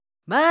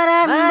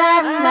Art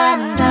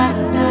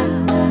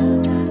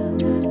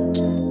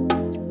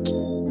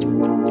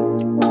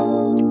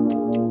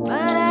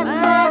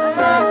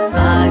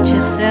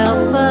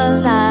yourself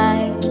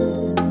alive.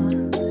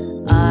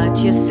 Art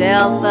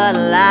yourself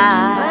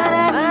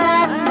alive.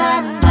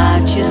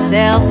 Art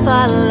yourself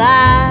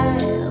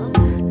alive.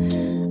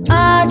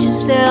 Art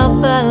yourself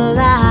alive.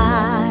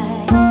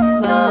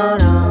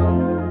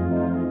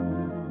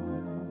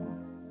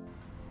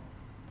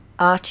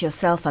 Art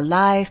Yourself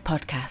Alive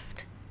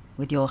podcast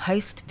with your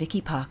host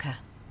Vicky Parker,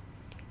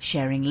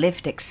 sharing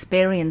lived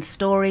experience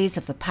stories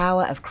of the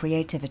power of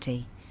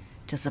creativity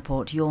to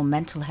support your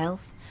mental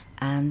health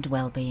and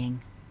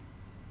well-being.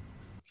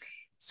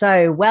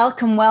 So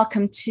welcome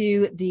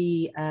to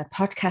the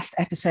podcast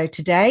episode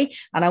today.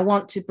 And I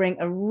want to bring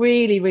a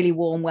really, really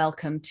warm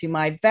welcome to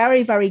my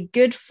very, very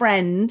good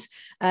friend,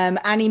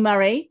 Annie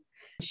Murray.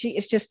 She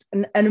is just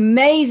an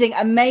amazing,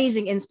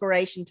 amazing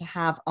inspiration to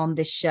have on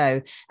this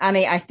show.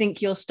 Annie, I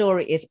think your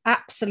story is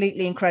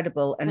absolutely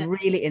incredible and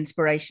really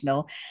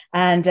inspirational.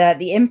 And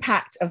the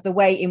impact of the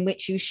way in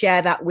which you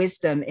share that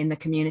wisdom in the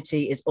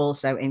community is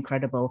also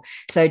incredible.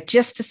 So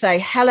just to say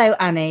hello,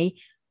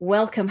 Annie,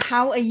 welcome.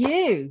 How are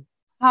you?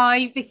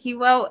 Hi, Vicky.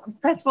 Well,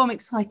 first of all, I'm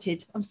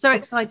excited. I'm so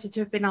excited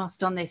to have been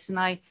asked on this. And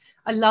I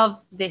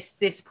love this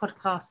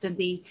podcast and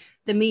the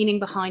meaning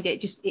behind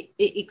it. It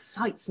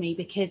excites me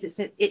because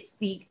it's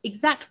the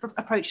exact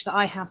approach that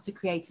I have to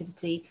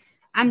creativity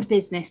and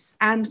business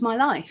and my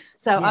life.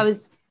 So yes. I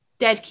was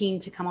dead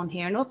keen to come on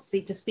here and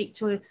obviously to speak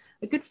to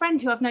a good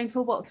friend who I've known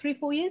for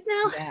 3-4 years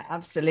now. Yeah,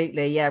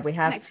 absolutely. Yeah, we've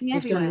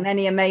done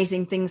many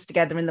amazing things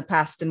together in the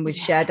past, and we've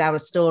shared our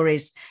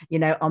stories,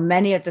 on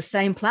many of the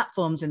same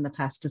platforms in the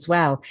past as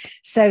well.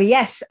 So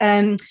yes,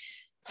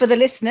 for the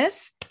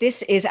listeners,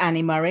 this is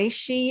Annie Murray.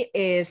 She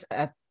is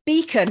a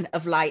beacon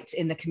of light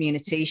in the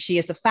community. She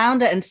is the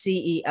founder and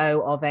CEO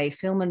of a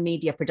film and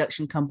media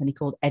production company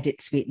called Edit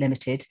Suite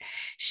Limited.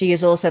 She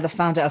is also the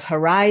founder of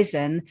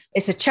Horizon.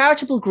 It's a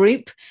charitable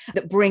group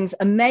that brings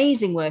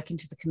amazing work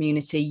into the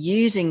community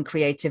using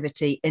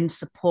creativity in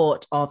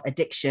support of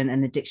addiction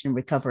and addiction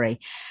recovery.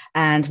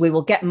 And we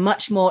will get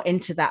much more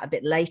into that a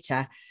bit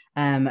later.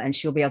 And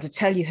she'll be able to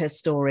tell you her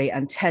story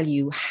and tell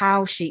you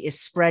how she is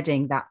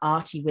spreading that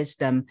arty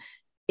wisdom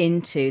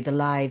into the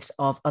lives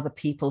of other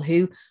people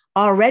who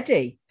are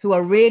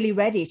really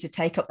ready to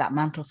take up that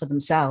mantle for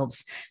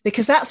themselves,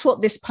 because that's what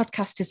this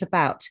podcast is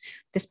about.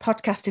 This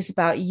podcast is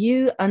about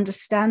you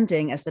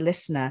understanding as the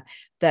listener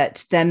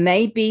that there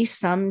may be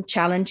some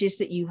challenges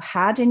that you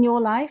had in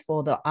your life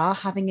or that are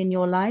having in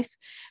your life,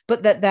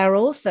 but that there are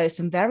also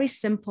some very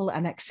simple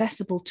and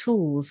accessible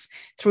tools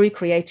through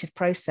creative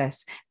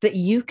process that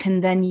you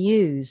can then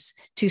use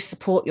to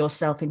support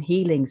yourself in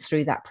healing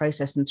through that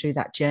process and through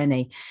that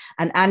journey.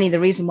 And Annie, the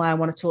reason why I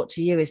want to talk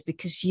to you is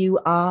because you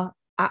are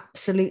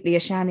absolutely a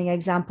shining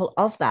example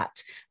of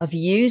that, of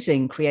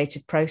using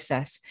creative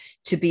process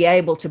to be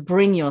able to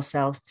bring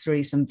yourself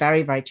through some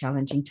very, very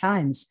challenging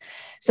times.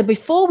 So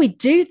before we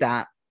do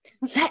that,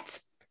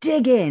 let's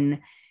dig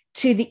in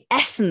to the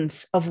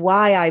essence of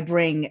why I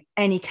bring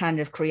any kind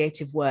of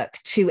creative work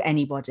to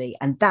anybody.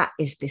 And that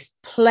is this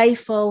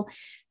playful,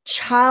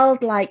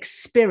 childlike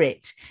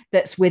spirit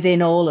that's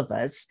within all of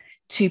us,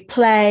 to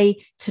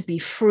play, to be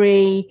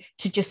free,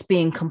 to just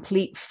be in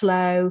complete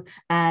flow,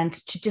 and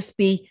to just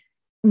be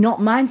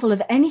not mindful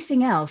of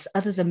anything else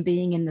other than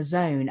being in the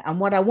zone. And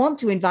what I want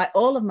to invite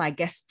all of my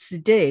guests to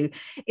do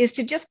is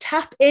to just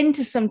tap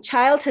into some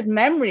childhood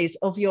memories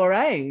of your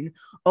own,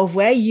 of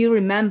where you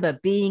remember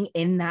being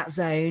in that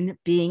zone,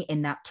 being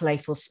in that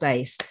playful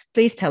space.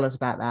 Please tell us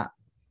about that.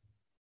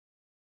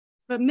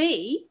 For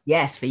me?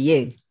 Yes, for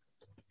you.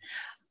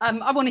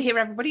 I want to hear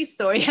everybody's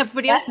story,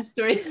 everybody else's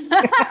story.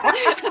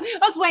 I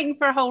was waiting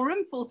for a whole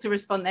room full to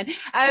respond then.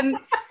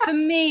 For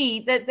me,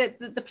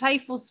 the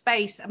playful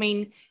space,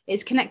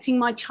 it's connecting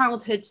my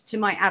childhood to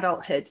my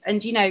adulthood.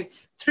 And,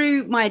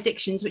 through my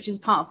addictions, which is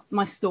part of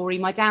my story,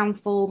 my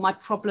downfall, my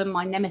problem,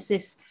 my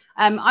nemesis,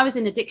 I was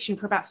in addiction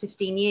for about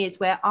 15 years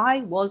where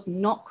I was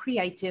not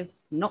creative,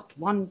 not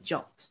one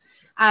jot.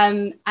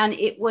 And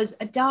it was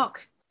a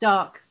dark,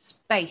 dark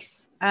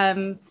space.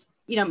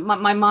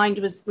 My mind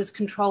was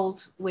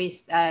controlled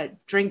with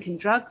drink and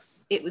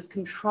drugs. It was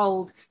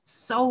controlled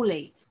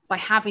solely by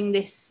having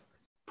this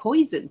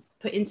poison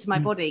put into my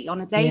body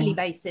on a daily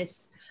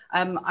basis.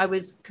 I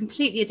was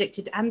completely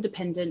addicted and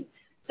dependent.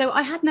 So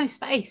I had no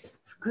space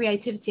for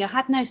creativity. I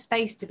had no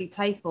space to be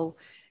playful.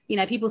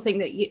 People think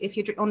that if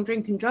you're on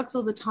drink and drugs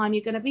all the time,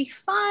 you're going to be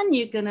fun,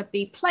 you're going to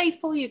be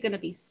playful, you're going to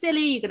be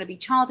silly, you're going to be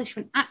childish,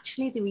 when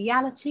actually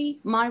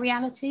my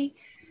reality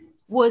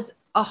was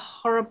a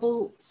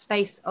horrible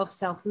space of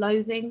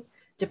self-loathing,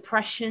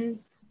 depression,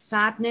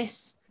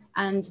 sadness,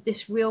 and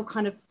this real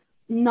kind of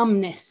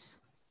numbness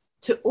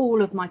to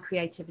all of my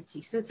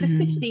creativity. So for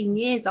 15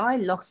 years, I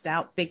lost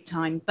out big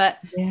time. But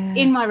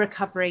in my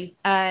recovery,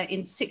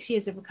 in 6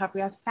 years of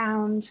recovery, I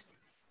found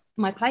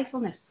my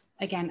playfulness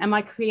again and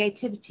my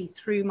creativity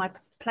through my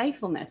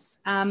playfulness.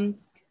 So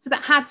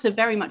that had to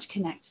very much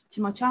connect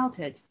to my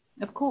childhood,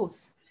 of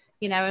course,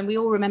 and we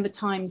all remember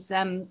times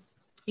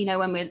you know,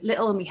 when we're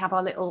little and we have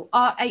our little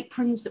art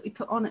aprons that we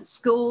put on at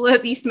school,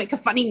 they used to make a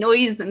funny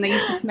noise and they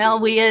used to smell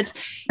weird.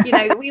 You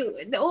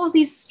know, all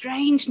these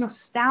strange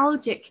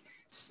nostalgic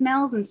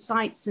smells and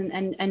sights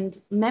and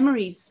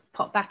memories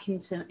pop back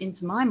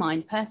into my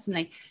mind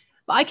personally.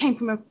 But I came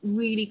from a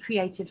really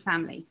creative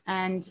family,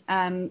 and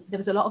there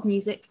was a lot of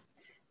music.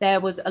 There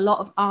was a lot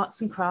of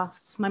arts and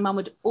crafts. My mum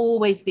would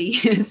always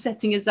be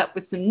setting us up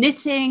with some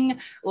knitting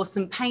or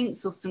some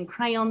paints or some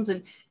crayons.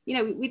 And, you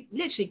know, we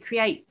literally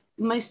create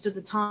most of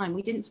the time.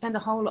 We didn't spend a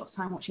whole lot of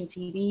time watching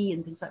TV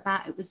and things like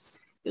that. It was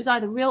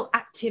either real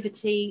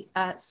activity,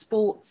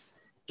 sports,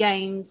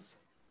 games.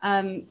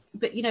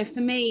 But, you know,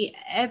 for me,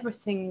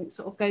 everything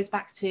sort of goes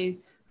back to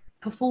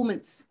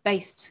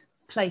performance-based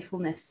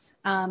playfulness.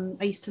 I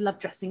used to love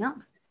dressing up,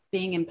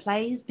 being in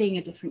plays, being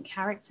a different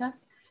character.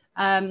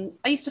 I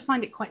used to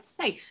find it quite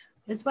safe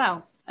as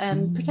well.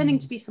 Pretending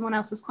to be someone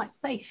else was quite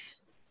safe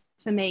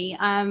for me.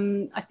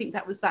 I think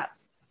that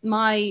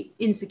my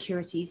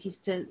insecurities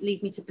used to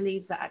lead me to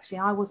believe that actually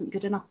I wasn't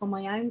good enough on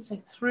my own. So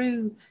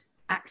through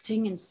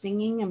acting and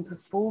singing and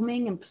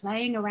performing and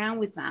playing around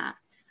with that,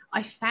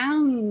 I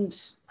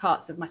found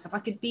parts of myself. I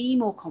could be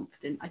more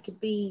confident. I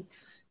could be,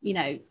 you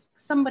know,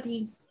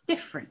 somebody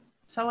different.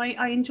 So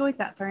I enjoyed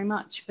that very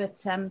much.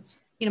 But,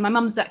 you know, my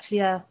mum's actually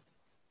a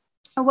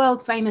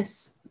world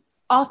famous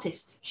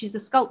artist. She's a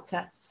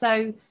sculptor.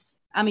 So,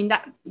 I mean,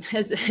 that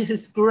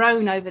has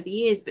grown over the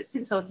years. But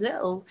since I was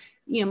little,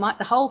 you know,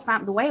 the whole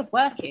family, the way of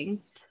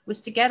working was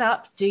to get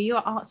up, do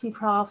your arts and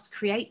crafts,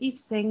 create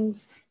these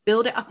things,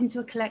 build it up into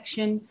a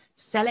collection,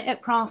 sell it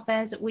at craft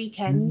fairs at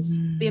weekends,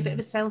 be a bit of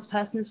a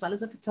salesperson as well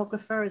as a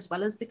photographer, as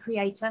well as the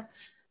creator.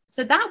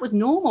 So that was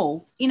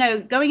normal. You know,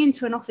 going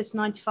into an office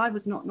 9 to 5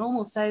 was not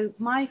normal. So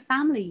my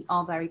family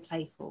are very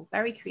playful,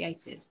 very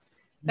creative,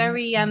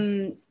 very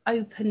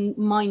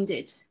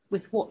open-minded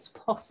with what's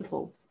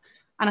possible.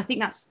 And I think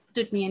that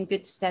stood me in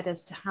good stead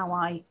as to how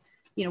I,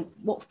 you know,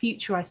 what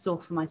future I saw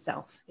for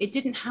myself. It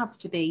didn't have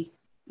to be,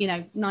 you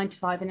know, 9 to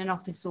 5 in an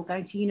office or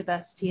going to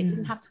university. It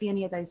didn't have to be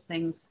any of those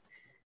things.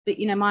 But,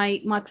 you know,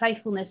 my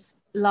playfulness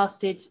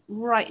lasted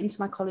right into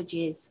my college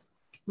years.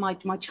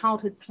 My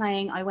childhood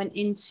playing, I went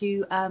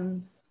into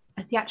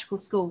a theatrical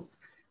school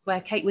where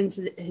Kate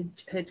Winslet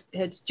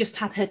had just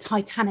had her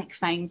Titanic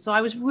fame. So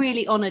I was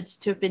really honoured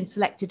to have been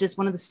selected as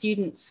one of the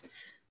students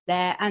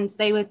there, and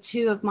they were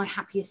 2 of my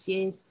happiest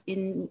years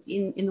in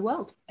the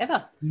world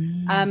ever,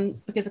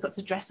 because I got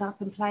to dress up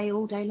and play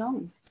all day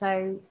long.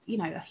 So, you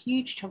know, a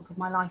huge chunk of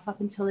my life up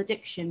until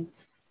addiction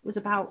was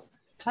about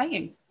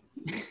playing,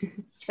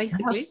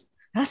 basically.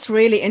 That's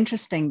really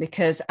interesting,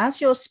 because as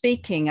you're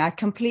speaking, I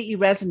completely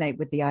resonate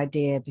with the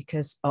idea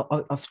because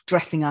of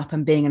dressing up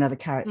and being another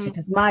character,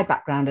 because my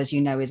background, as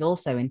you know, is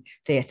also in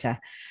theatre.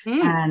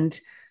 And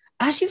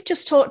as you've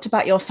just talked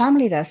about your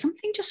family there,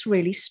 something just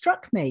really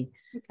struck me.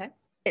 Okay.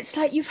 It's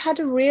like you've had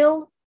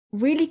a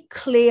really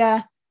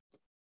clear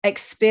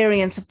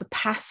experience of the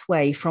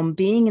pathway from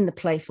being in the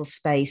playful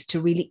space to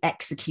really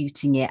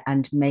executing it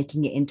and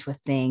making it into a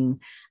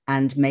thing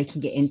and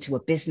making it into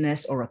a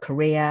business or a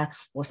career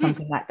or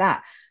something like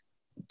that,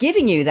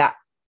 giving you that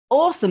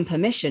awesome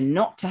permission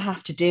not to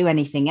have to do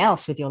anything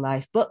else with your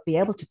life, but be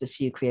able to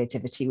pursue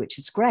creativity, which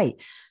is great.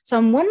 So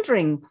I'm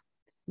wondering,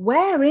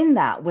 where in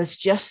that was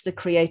just the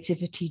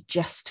creativity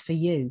just for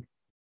you?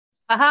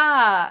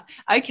 Aha.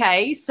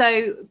 Okay.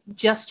 So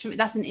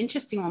that's an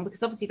interesting one,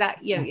 because obviously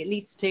that, you know, it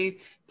leads to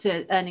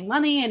earning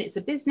money and it's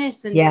a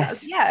business. And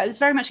yes, it was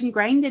very much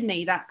ingrained in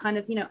me that kind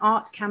of, you know,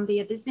 art can be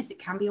a business. It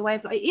can be a way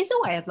of life. It is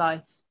a way of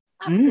life.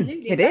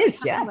 Absolutely. It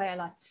is. Yeah. A way of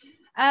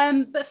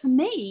life. But for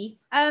me,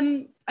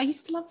 I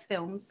used to love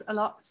films a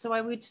lot. So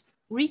I would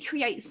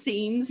recreate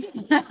scenes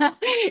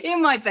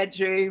in my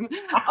bedroom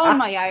on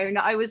my own.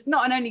 I was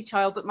not an only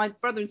child, but my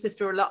brother and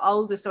sister were a lot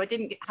older, so I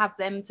didn't have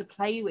them to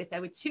play with. They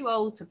were too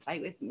old to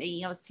play with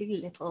me. I was too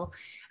little.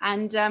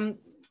 And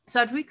so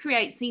I'd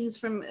recreate scenes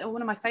from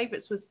one of my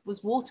favorites was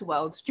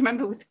Waterworld. Do you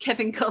remember, with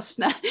Kevin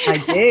Costner?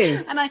 I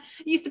do. And I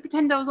used to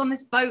pretend I was on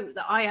this boat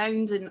that I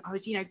owned, and I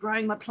was, you know,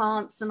 growing my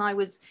plants, and I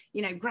was,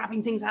 you know,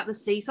 grabbing things out of the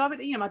sea. So I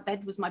would, you know, my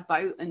bed was my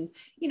boat, and,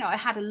 you know, I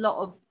had a lot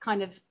of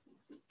kind of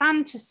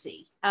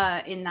fantasy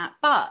in that.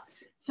 But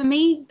for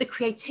me, the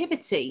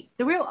creativity,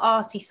 the real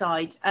arty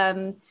side,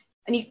 I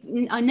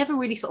never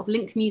really sort of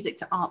link music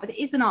to art, but it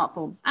is an art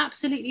form.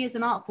 Absolutely is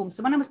an art form.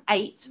 So when I was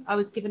 8, I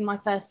was given my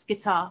first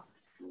guitar,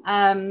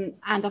 and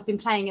I've been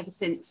playing ever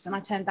since. And I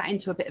turned that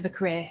into a bit of a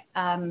career.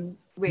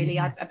 Really,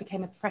 I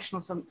became a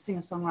professional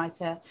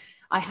singer-songwriter.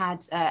 I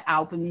had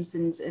albums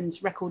and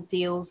record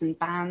deals and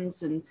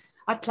bands, and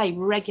I'd play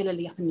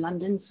regularly up in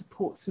London,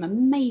 support some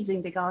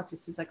amazing big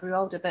artists as I grew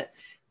older. But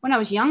when I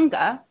was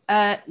younger,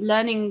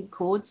 learning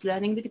chords,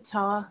 learning the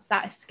guitar,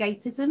 that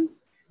escapism,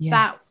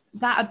 that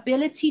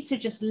ability to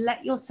just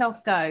let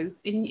yourself go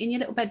in your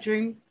little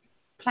bedroom,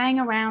 playing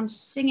around,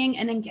 singing,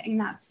 and then getting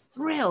that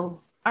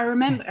thrill. I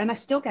remember, and I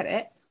still get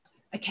it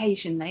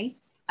occasionally,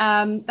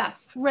 that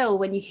thrill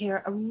when you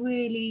hear a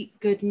really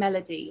good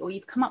melody, or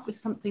you've come up with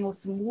something, or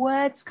some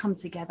words come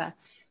together,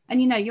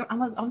 And, you know, I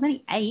was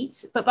only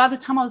 8, but by the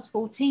time I was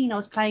 14, I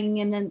was playing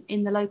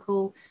in the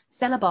local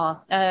cellar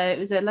bar. It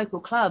was a local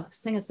club,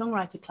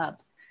 singer-songwriter club.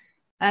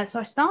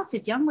 So I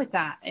started young with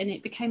that, and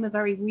it became a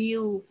very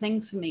real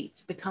thing for me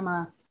to become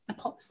a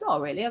pop star,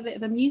 really, a bit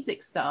of a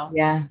music star.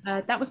 Yeah.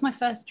 That was my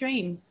first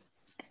dream.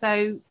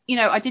 So, you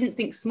know, I didn't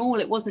think small.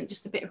 It wasn't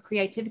just a bit of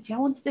creativity. I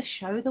wanted to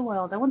show the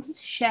world. I wanted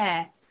to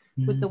share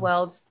with the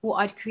world what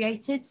I'd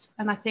created.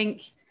 And I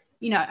think,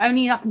 you know,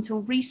 only up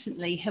until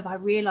recently have I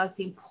realized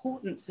the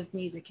importance of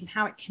music and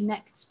how it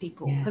connects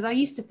people. Because I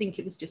used to think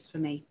it was just for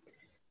me.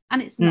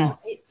 And it's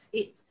not. It's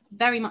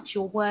very much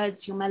your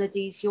words, your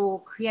melodies,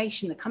 your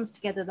creation that comes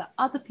together that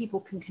other people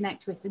can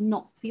connect with and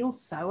not feel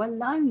so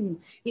alone,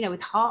 you know,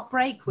 with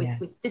heartbreak,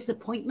 with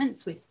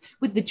disappointments,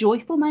 with the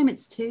joyful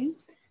moments too.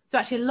 So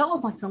actually a lot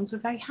of my songs were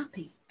very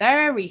happy,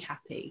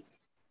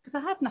 because I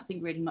had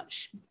nothing really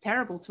much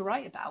terrible to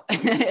write about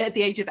at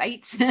the age of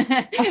 8.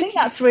 I think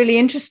that's really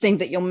interesting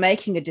that you're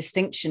making a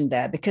distinction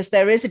there, because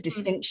there is a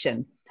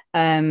distinction.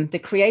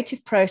 The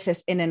creative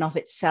process in and of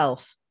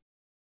itself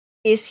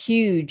is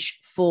huge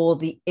for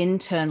the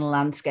internal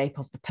landscape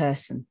of the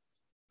person.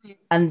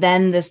 And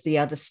then there's the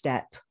other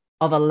step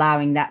of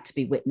allowing that to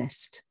be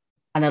witnessed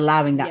and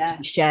allowing that to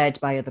be shared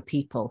by other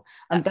people.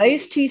 And Absolutely.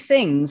 Those two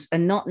things are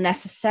not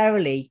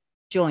necessarily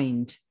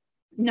joined.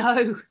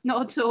 No,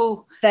 not at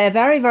all. They're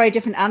very, very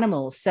different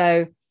animals.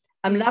 So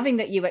I'm loving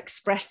that you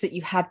expressed that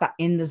you had that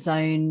in the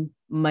zone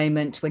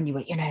moment when you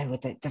were, you know,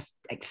 with the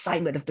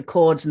excitement of the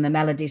chords and the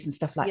melodies and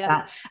stuff like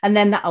that. And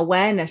then that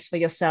awareness for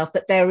yourself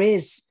that there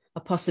is a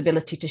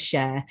possibility to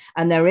share,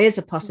 and there is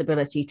a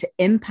possibility to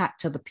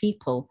impact other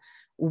people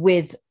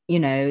with, you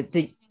know,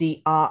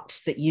 the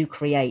art that you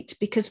create,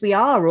 because we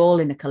are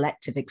all in a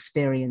collective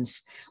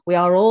experience. We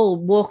are all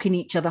walking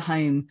each other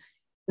home,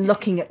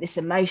 looking at this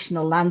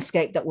emotional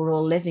landscape that we're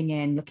all living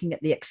in, looking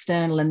at the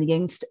external and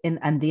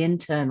the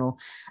internal.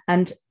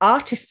 And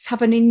artists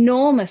have an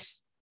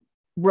enormous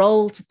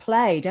role to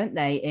play, don't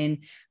they,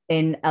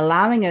 in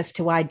allowing us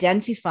to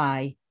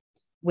identify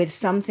with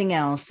something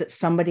else that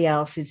somebody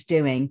else is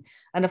doing.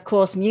 And of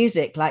course,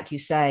 music, like you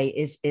say,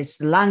 is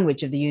the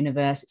language of the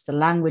universe. It's the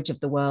language of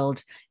the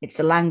world. It's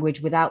the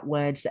language without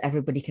words that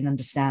everybody can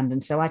understand.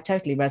 And so I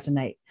totally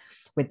resonate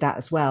with that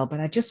as well. But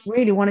I just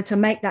really wanted to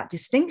make that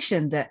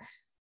distinction that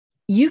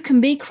you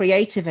can be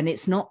creative and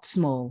it's not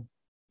small,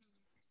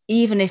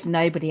 even if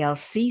nobody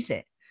else sees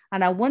it.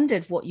 And I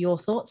wondered what your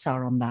thoughts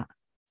are on that.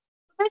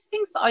 There's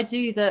things that I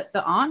do that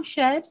aren't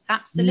shared.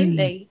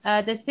 Absolutely.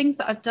 There's things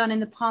that I've done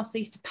in the past. I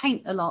used to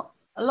paint a lot.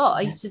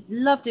 I used to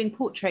love doing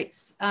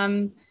portraits,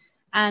 and,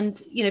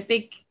 you know,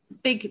 big,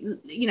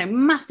 you know,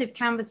 massive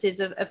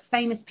canvases of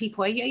famous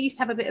people. I used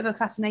to have a bit of a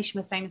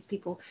fascination with famous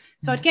people.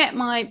 So I'd get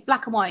my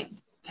black and white,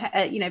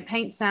 you know,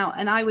 paints out,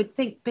 and I would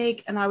think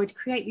big, and I would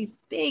create these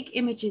big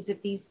images of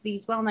these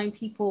well-known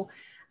people.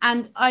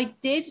 And I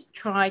did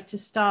try to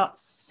start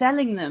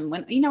selling them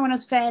when I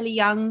was fairly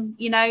young,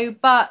 you know,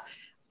 but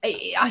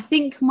I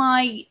think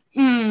my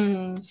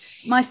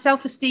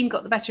self-esteem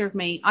got the better of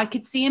me. I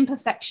could see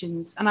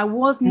imperfections, and I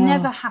was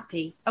never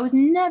happy. I was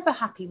never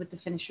happy with the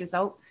finished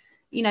result.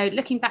 You know,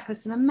 looking back,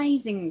 there's some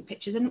amazing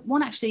pictures, and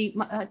one actually,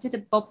 I did a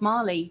Bob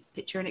Marley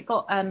picture, and it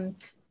got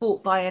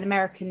bought by an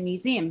American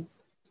museum,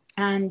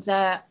 and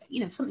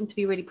you know, something to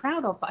be really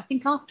proud of. But I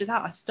think after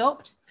that, I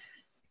stopped,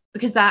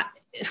 because that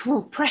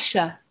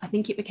pressure. I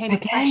think it became a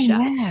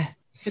pressure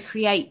to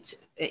create,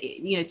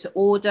 you know, to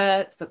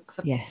order for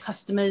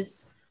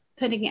customers.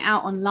 Putting it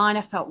out online,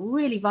 I felt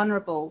really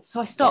vulnerable, so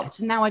I stopped.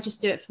 And now I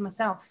just do it for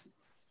myself,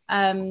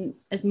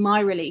 as my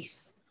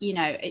release. You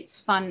know,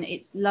 it's fun,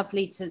 it's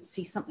lovely to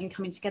see something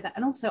coming together,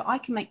 and also I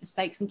can make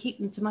mistakes and keep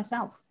them to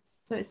myself,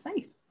 so it's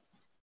safe.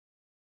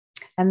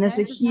 And there's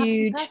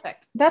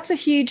that's a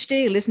huge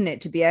deal, isn't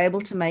it, to be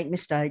able to make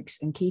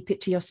mistakes and keep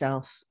it to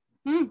yourself.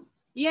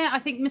 Yeah, I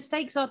think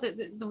mistakes are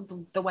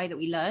the way that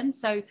we learn.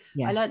 So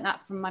I learned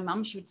that from my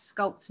mum. She would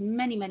sculpt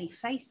many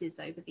faces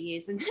over the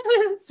years, and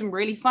some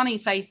really funny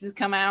faces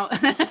come out.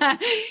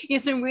 You know,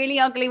 some really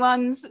ugly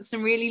ones,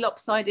 some really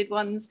lopsided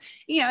ones,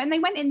 you know, and they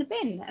went in the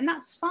bin, and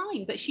that's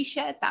fine. But she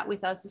shared that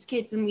with us as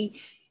kids, and we,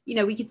 you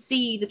know, we could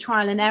see the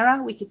trial and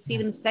error. We could see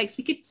the mistakes.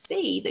 We could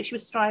see that she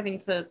was striving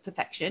for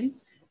perfection.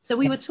 So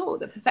we were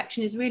taught that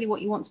perfection is really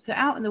what you want to put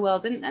out in the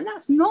world. And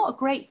that's not a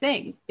great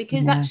thing,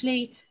 because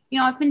actually, you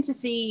know, I've been to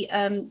see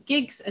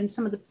gigs, and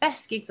some of the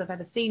best gigs I've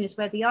ever seen is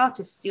where the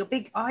artists, your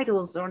big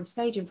idols, are on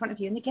stage in front of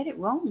you and they get it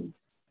wrong.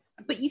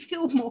 But you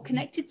feel more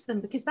connected to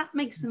them because that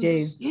makes them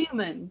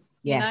human,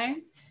 you know?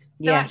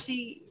 So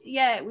actually,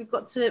 we've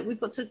got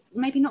to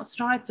maybe not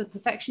strive for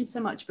perfection so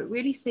much, but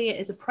really see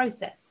it as a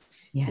process.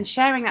 And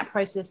sharing that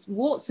process,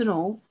 warts and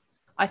all,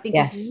 I think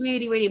is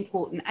really, really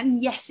important.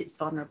 And yes, it's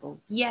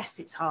vulnerable. Yes,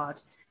 it's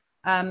hard.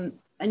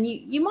 And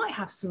you might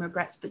have some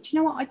regrets, but you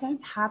know what? I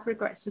don't have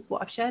regrets with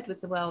what I've shared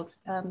with the world,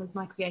 with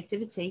my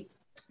creativity.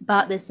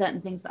 But there's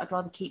certain things that I'd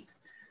rather keep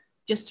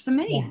just for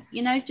me,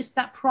 you know, just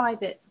that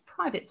private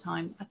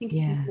time. I think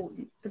it's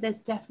important. But there's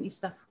definitely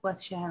stuff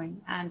worth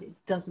sharing, and it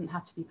doesn't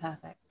have to be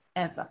perfect,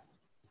 ever.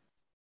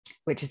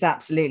 which is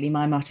absolutely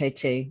my motto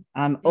too.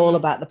 I'm all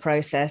about the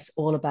process,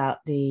 all about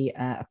the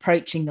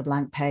approaching the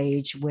blank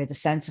page with a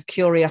sense of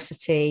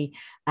curiosity,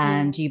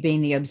 and you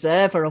being the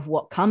observer of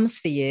what comes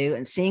for you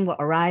and seeing what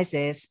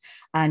arises,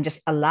 and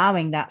just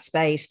allowing that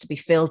space to be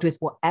filled with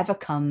whatever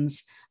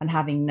comes and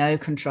having no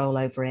control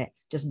over it,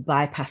 just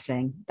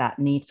bypassing that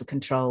need for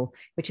control,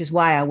 which is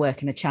why I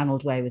work in a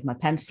channeled way with my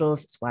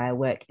pencils. It's why I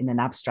work in an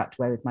abstract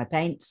way with my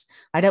paints.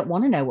 I don't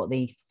want to know what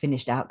the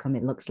finished outcome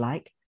it looks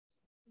like.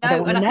 No, I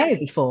don't want to know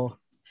before.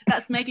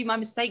 That's maybe my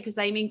mistake, was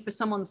aiming for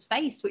someone's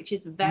face, which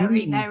is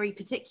very, very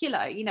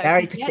particular. You know,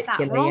 very if you get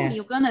that wrong,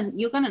 yes.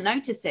 you're gonna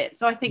notice it.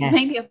 So I think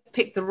maybe I've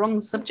picked the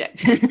wrong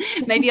subject.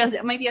 maybe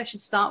I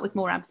should start with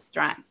more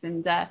abstract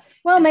and.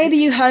 Well, maybe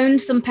you honed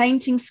some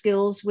painting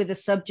skills with a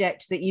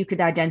subject that you could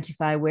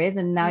identify with,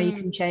 and now you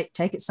can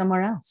take it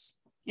somewhere else.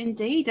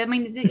 Indeed. I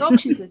mean, the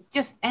options are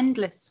just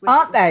endless,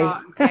 aren't they?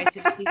 Art and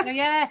creativity. So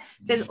yeah,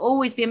 there's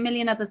always be a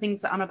million other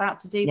things that I'm about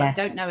to do, but I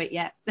don't know it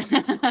yet.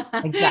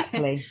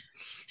 Exactly.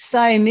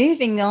 So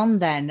moving on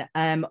then,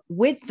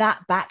 with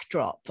that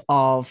backdrop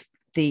of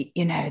the,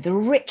 you know, the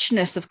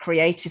richness of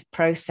creative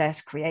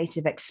process,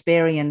 creative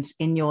experience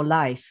in your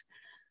life,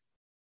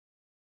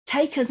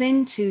 take us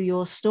into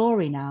your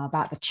story now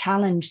about the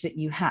challenge that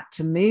you had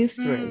to move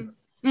through.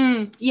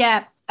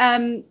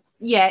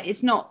 Yeah,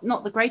 it's not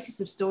the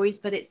greatest of stories,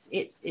 but it's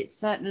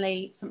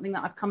certainly something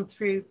that I've come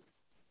through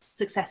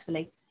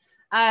successfully.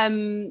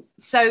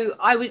 So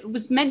I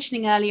was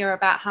mentioning earlier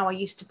about how I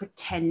used to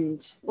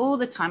pretend all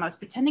the time. I was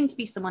pretending to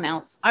be someone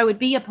else. I would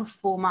be a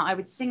performer. I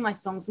would sing my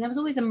songs, and there was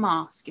always a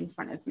mask in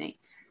front of me,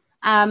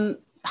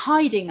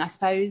 hiding, I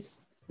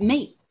suppose,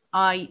 me.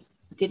 I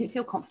didn't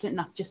feel confident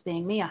enough just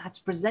being me. I had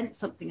to present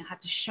something. I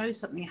had to show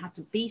something. I had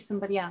to be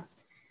somebody else.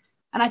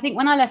 And I think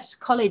when I left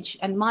college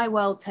and my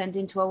world turned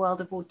into a world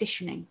of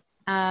auditioning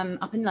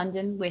up in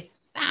London with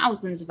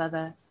thousands of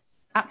other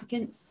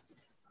applicants,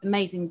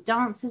 amazing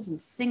dancers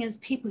and singers,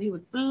 people who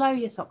would blow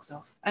your socks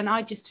off. And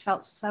I just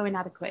felt so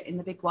inadequate in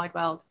the big wide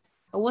world.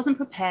 I wasn't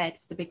prepared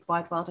for the big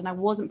wide world, and I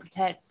wasn't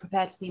prepared for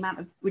the amount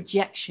of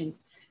rejection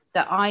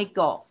that I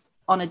got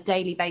on a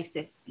daily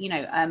basis. You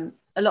know,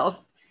 a lot of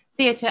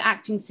theatre,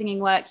 acting, singing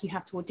work, you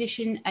have to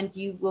audition, and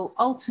you will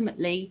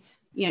ultimately,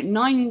 you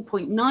know,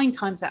 9.9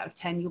 times out of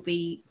 10, you'll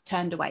be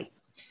turned away.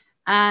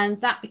 And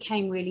that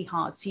became really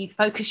hard. So you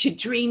focus your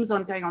dreams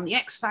on going on the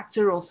X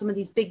Factor or some of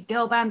these big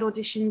girl band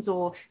auditions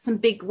or some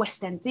big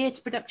West End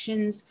theatre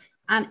productions.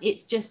 And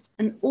it's just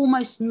an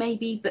almost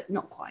maybe, but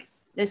not quite.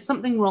 There's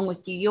something wrong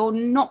with you.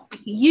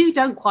 You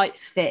don't quite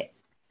fit.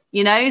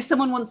 You know,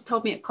 someone once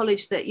told me at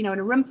college that, you know, in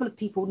a room full of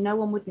people, no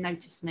one would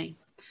notice me.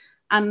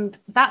 And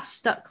that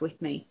stuck with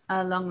me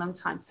a long, long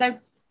time. So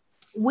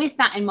with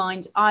that in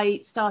mind, I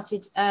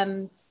started,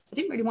 I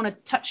didn't really want to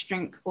touch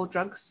drink or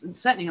drugs, and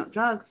certainly not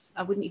drugs.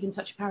 I wouldn't even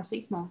touch a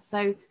paracetamol.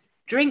 So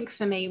drink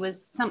for me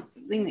was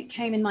something that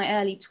came in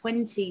my early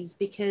 20s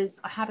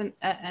because I had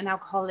an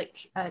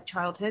alcoholic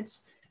childhood.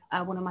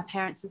 One of my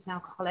parents was an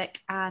alcoholic,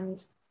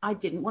 and I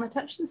didn't want to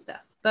touch some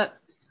stuff. But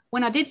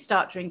when I did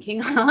start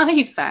drinking,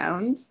 I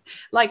found,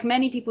 like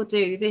many people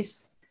do,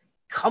 this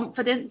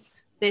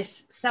confidence,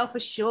 this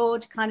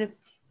self-assured kind of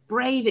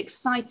brave,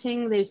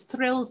 exciting, those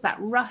thrills, that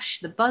rush,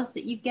 the buzz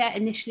that you get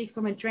initially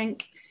from a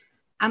drink.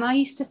 And I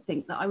used to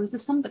think that I was a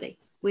somebody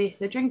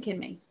with a drink in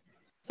me.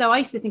 So I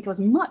used to think I was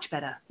much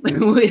better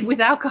with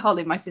alcohol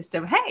in my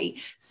system. Hey,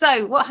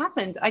 so what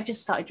happened? I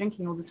just started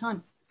drinking all the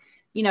time.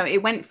 You know,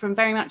 it went from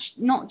very much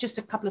not just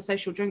a couple of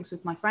social drinks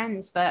with my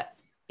friends, but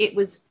it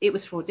was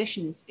for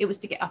auditions. It was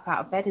to get up out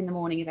of bed in the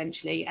morning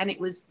eventually. And it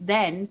was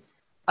then,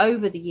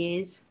 over the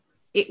years,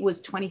 it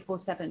was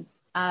 24/7.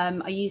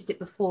 I used it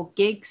before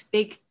gigs,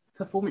 big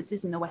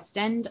performances in the West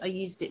End. I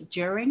used it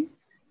during,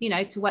 you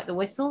know, to wet the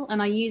whistle,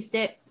 and I used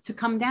it to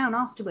come down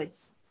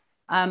afterwards.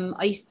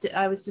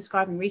 I was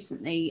describing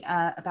recently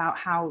about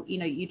how, you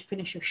know, you'd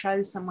finish a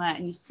show somewhere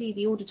and you see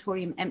the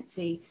auditorium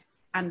empty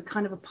and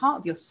kind of a part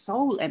of your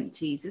soul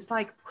empties. It's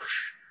like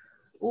whoosh,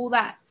 all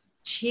that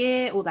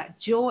cheer, all that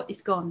joy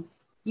is gone.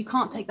 You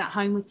can't take that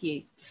home with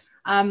you.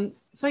 So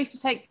I used to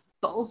take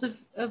bottles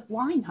of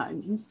wine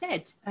home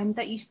instead, and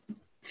that used to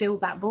fill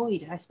that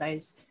void, I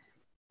suppose.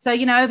 So,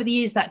 you know, over the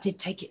years that did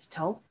take its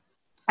toll.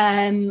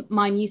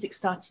 My music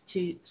started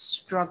to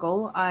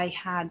struggle. I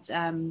had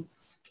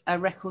a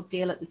record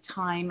deal at the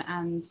time,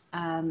 and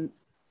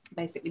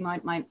basically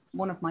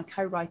one of my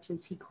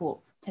co-writers, he caught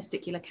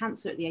testicular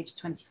cancer at the age of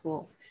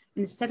 24.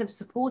 And instead of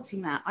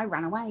supporting that, I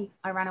ran away.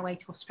 I ran away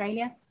to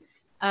Australia.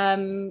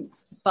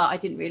 But I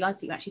didn't realize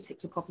that you actually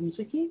take your problems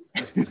with you.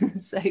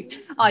 So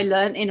I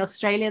learned in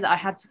Australia that I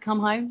had to come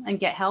home and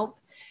get help.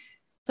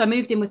 So I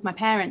moved in with my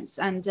parents,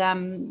 and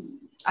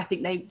I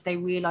think they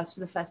realized for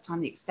the first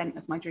time the extent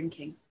of my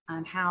drinking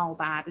and how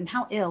bad and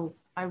how ill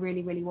I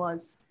really, really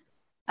was.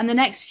 And the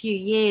next few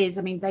years,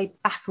 I mean, they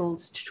battled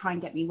to try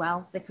and get me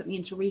well. They put me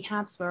into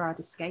rehabs where I'd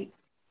escape.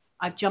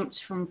 I've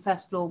jumped from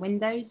first floor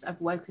windows.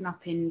 I've woken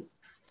up in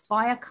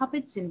fire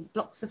cupboards in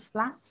blocks of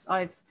flats.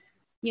 I've,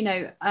 you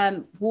know,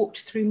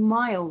 walked through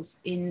miles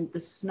in the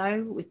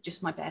snow with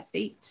just my bare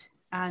feet.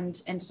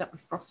 and ended up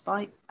with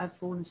frostbite. I've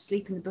fallen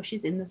asleep in the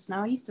bushes in the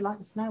snow. I used to like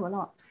the snow a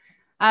lot.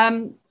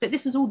 But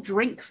this was all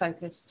drink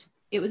focused.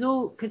 It was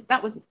all because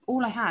that was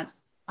all I had.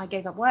 I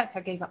gave up work,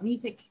 I gave up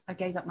music, I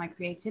gave up my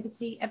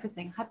creativity,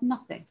 everything. I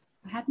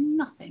had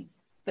nothing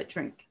but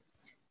drink.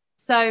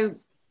 So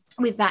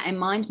with that in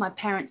mind, my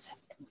parents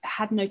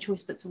had no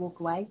choice but to walk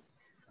away.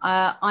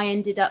 I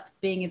ended up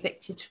being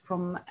evicted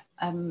from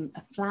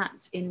a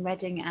flat in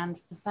Reading, and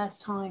for the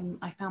first time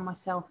I found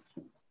myself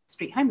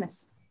street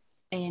homeless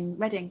in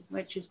Reading,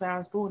 which is where I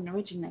was born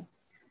originally.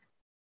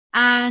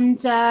 And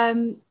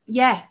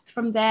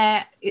from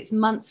there, it's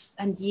months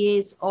and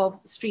years of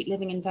street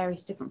living in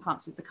various different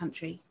parts of the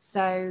country.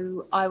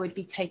 So I would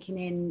be taken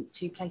in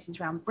to places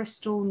around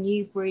Bristol,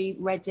 Newbury,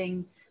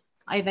 Reading.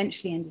 I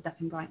eventually ended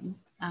up in Brighton,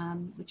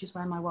 which is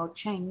where my world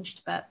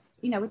changed. But,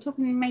 we're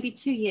talking maybe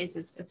 2 years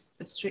of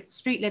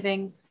street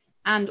living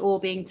and or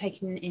being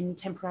taken in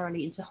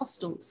temporarily into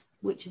hostels,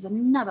 which is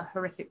another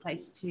horrific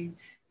place to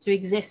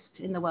exist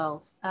in the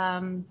world.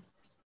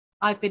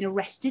 I've been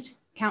arrested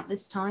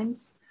countless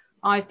times.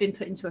 I've been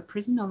put into a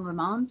prison on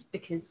remand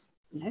because,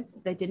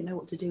 they didn't know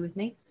what to do with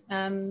me.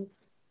 And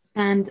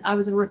I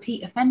was a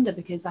repeat offender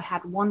because I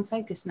had one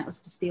focus, and that was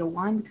to steal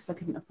wine because I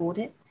couldn't afford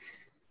it.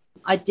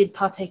 I did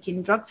partake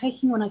in drug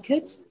taking when I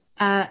could.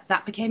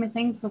 That became a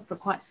thing for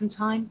quite some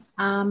time.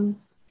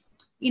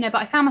 But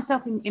I found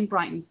myself in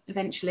Brighton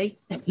eventually.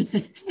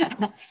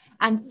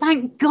 And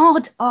thank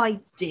God I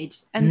did.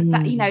 And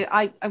that,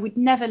 I would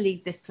never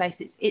leave this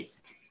place.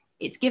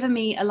 It's given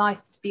me a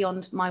life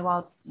beyond my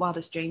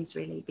wildest dreams,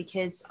 really,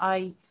 because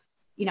I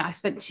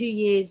spent 2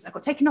 years, I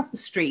got taken off the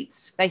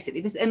streets,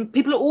 basically. And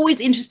people are always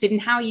interested in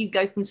how you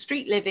go from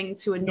street living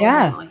to a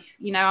normal life.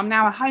 I'm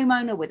now a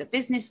homeowner with a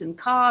business and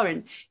car,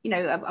 and,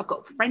 I've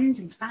got friends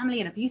and family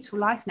and a beautiful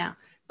life now.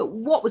 But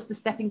what was the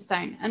stepping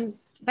stone? And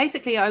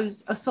basically I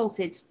was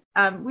assaulted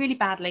really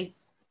badly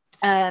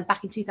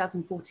back in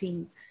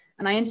 2014.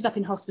 And I ended up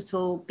in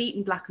hospital,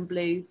 beaten black and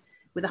blue,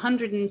 with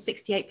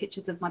 168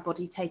 pictures of my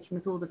body taken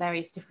with all the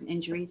various different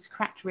injuries,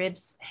 cracked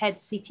ribs, head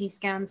CT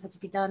scans had to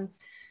be done.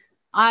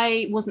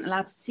 I wasn't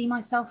allowed to see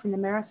myself in the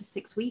mirror for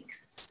 6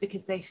 weeks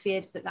because they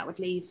feared that would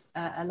leave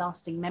a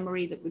lasting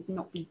memory that would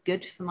not be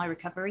good for my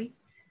recovery.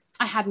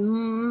 I had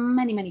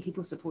many, many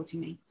people supporting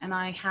me, and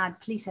I had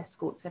police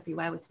escorts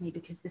everywhere with me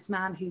because this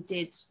man who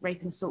did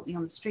rape and assault me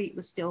on the street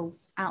was still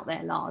out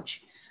there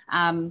large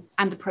and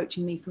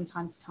approaching me from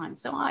time to time.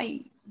 So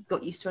I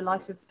got used to a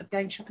life of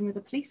going shopping with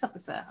a police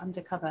officer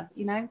undercover.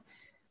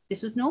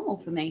 This was normal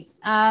for me.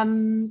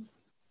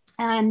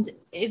 And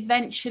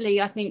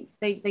eventually I think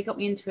they got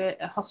me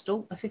into a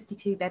hostel, a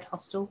 52-bed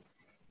hostel.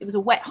 It was a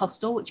wet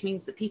hostel, which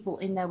means that people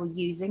in there were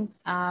using.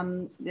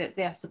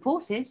 They are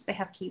supported, they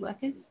have key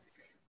workers.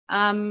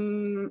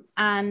 And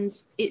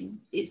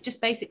it's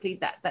just basically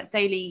that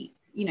daily,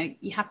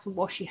 you have to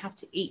wash, you have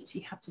to eat,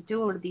 you have to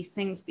do all of these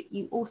things, but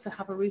you also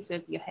have a roof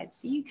over your head.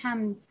 So you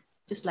can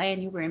just lay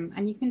in your room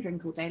and you can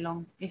drink all day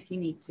long if you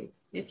need to,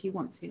 if you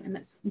want to. And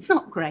that's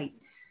not great.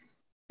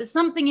 But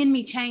something in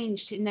me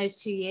changed in those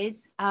 2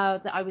 years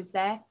that I was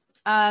there.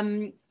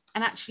 And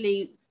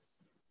actually,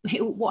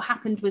 what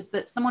happened was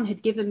that someone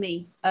had given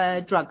me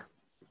a drug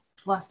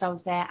whilst I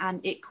was there,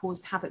 and it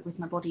caused havoc with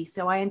my body.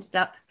 So I ended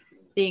up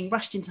being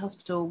rushed into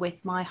hospital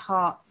with my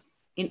heart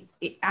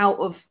out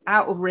of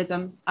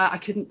rhythm. I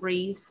couldn't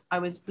breathe. I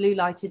was blue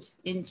lighted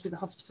into the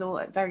hospital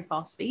at very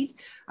fast speed.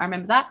 I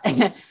remember that.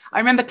 I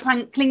remember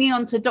clinging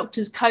onto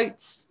doctors'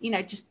 coats.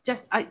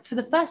 For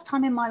the first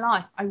time in my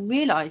life, I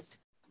realised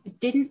I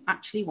didn't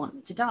actually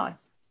want to die.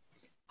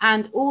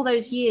 And all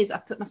those years, I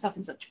put myself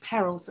in such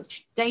peril,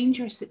 such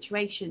dangerous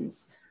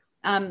situations,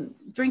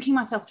 drinking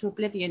myself to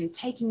oblivion,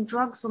 taking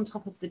drugs on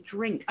top of the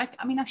drink.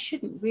 I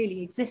shouldn't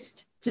really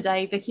exist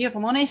today, Vicky, if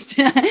I'm honest.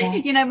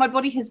 Yeah. My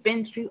body has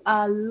been through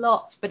a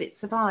lot, but it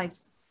survived.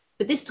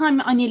 But this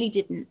time I nearly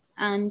didn't.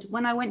 And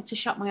when I went to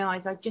shut my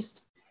eyes, I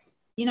just,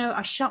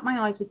 I shut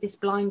my eyes with this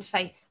blind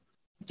faith,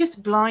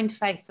 just blind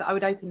faith that I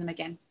would open them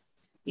again,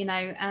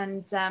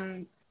 and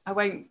I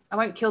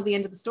won't kill the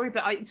end of the story,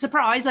 but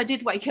surprise, I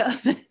did wake up.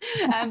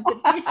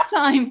 But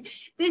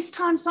this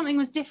time something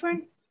was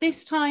different.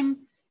 This time,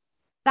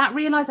 that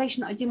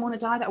realization that I didn't want to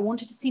die, that I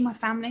wanted to see my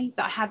family,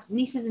 that I had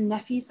nieces and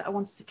nephews that I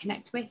wanted to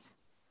connect with.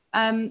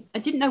 I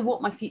didn't know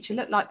what my future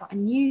looked like, but I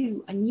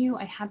knew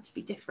I had to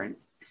be different.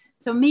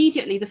 So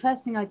immediately, the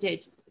first thing I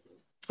did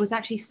was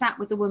actually sat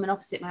with the woman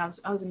opposite me.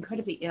 I was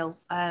incredibly ill.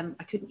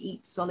 I couldn't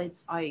eat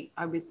solids. I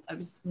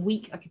was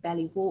weak. I could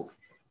barely walk.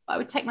 I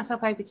would take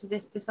myself over to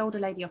this older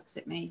lady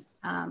opposite me,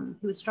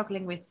 who was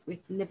struggling with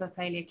liver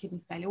failure,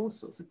 kidney failure, all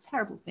sorts of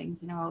terrible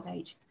things in her old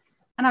age.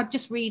 And I'd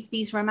just read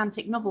these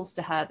romantic novels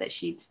to her that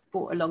she'd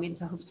brought along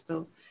into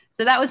hospital.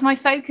 So that was my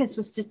focus,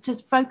 was to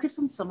focus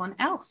on someone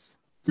else,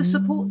 to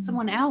support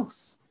someone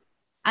else.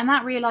 And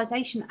that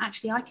realization,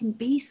 actually, I can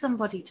be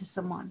somebody to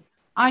someone.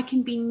 I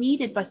can be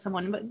needed by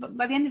someone. But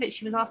by the end of it,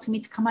 she was asking me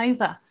to come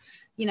over,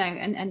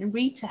 and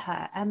read to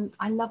her. And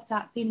I loved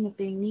that feeling of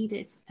being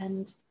needed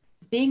and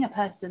being a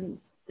person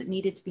that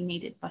needed to be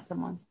needed by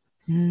someone.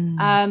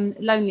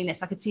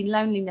 Loneliness. I could see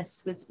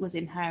loneliness was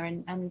in her,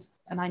 and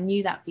I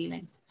knew that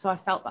feeling. So I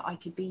felt that I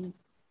could be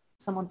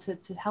someone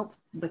to help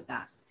with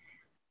that.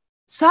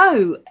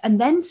 So, and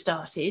then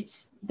started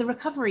the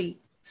recovery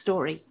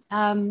story.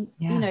 You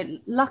know,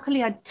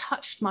 luckily I'd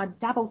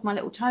dabbled my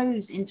little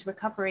toes into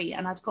recovery,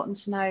 and I'd gotten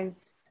to know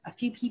a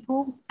few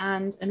people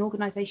and an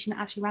organization that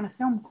actually ran a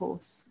film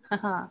course.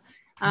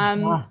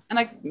 And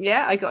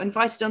I got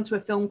invited onto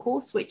a film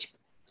course, which,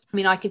 I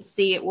mean, I could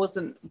see it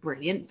wasn't a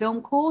brilliant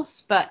film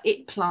course, but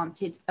it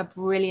planted a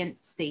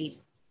brilliant seed,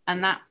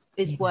 and that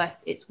is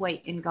worth its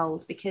weight in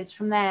gold, because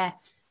from there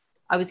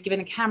I was given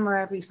a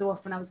camera every so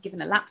often. I was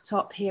given a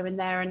laptop here and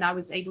there, and I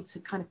was able to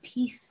kind of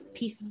piece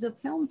pieces of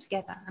film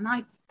together. And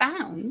I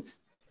found,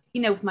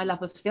 you know, with my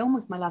love of film,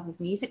 with my love of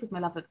music, with my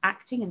love of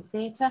acting and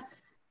theatre,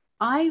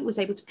 I was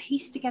able to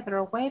piece together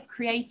a way of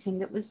creating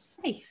that was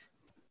safe.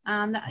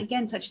 And that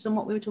again touches on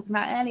what we were talking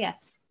about earlier.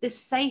 This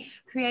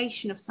safe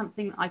creation of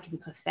something I can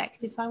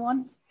perfect if I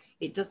want.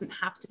 It doesn't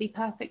have to be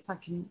perfect. I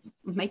can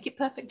make it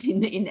perfect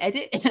in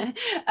edit.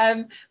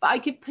 But I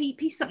could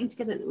piece something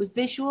together that was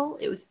visual,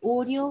 it was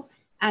audio,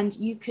 and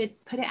you could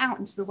put it out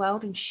into the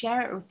world and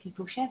share it with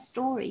people, share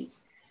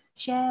stories,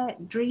 share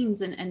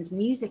dreams and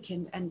music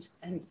and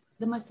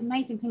the most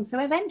amazing things. So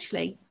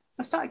eventually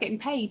I started getting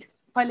paid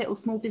by little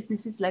small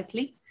businesses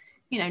locally,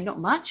 you know, not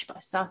much, but I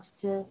started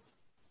to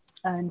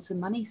earn some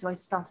money. So I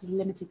started a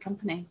limited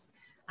company.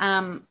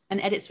 And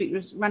Edit Suite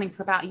was running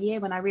for about a year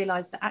when I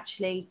realized that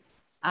actually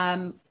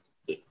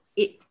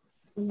it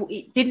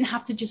didn't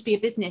have to just be a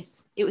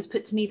business. It was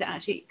put to me that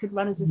actually it could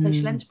run as a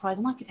social enterprise,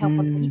 and I could help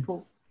other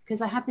people,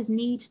 because I had this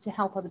need to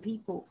help other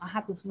people. I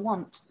had this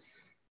want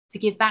to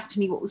give back to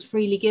me what was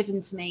freely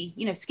given to me,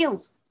 you know,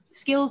 skills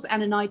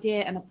and an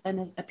idea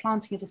and a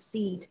planting of a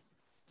seed.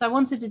 So I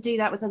wanted to do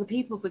that with other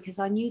people, because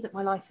I knew that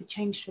my life had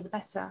changed for the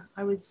better.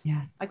 I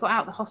got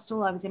out of the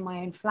hostel. I was in my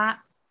own flat.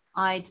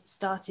 I'd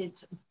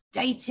started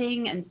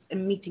dating and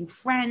meeting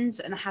friends,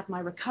 and I had my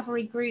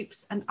recovery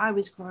groups, and I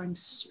was growing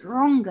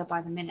stronger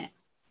by the minute.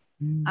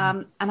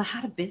 And I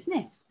had a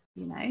business,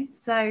 you know,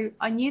 so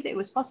I knew that it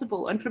was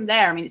possible. And from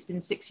there, I mean, it's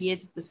been 6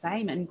 years of the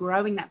same, and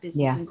growing that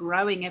business and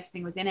growing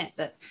everything within it.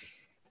 But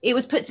it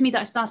was put to me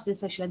that I started a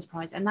social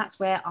enterprise, and that's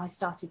where I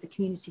started the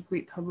community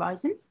group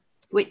Horizon,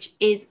 which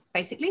is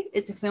basically,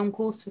 it's a film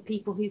course for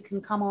people who can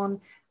come on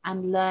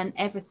and learn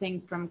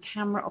everything from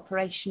camera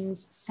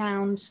operations,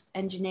 sound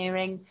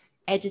engineering,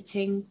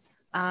 editing,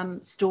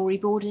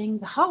 storyboarding,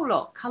 the whole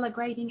lot, color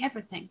grading,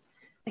 everything.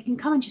 They can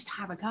come and just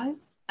have a go.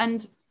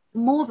 And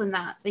more than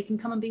that, they can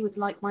come and be with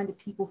like-minded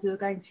people who are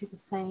going through the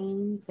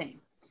same thing.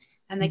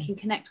 And they can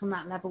connect on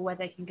that level where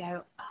they can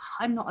go, oh,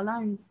 I'm not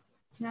alone.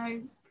 You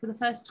know, for the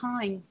first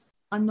time,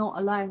 I'm not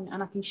alone,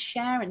 and I can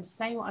share and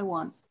say what I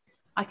want.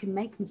 I can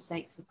make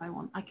mistakes if I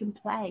want. I can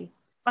play.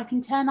 I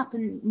can turn up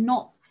and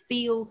not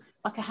feel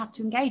like I have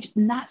to engage,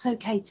 and that's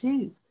okay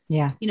too.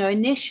 Yeah. You know,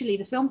 initially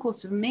the film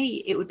course for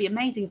me, it would be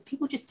amazing if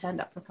people just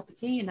turned up for a cup of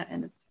tea and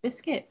a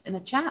biscuit and a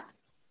chat,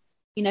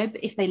 you know,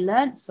 but if they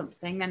learned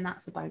something, then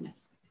that's a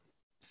bonus.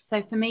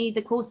 So for me,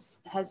 the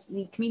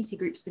community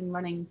group's been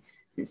running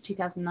since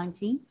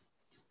 2019,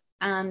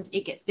 and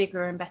it gets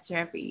bigger and better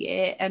every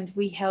year. And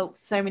we help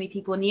so many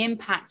people, and the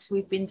impact,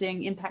 we've been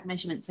doing impact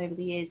measurements over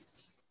the years,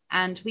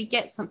 and we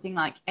get something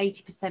like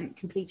 80%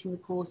 completing the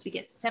course. We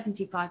get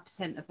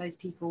 75% of those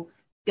people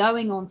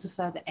going on to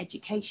further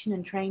education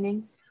and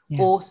training,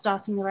 or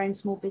starting their own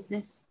small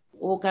business,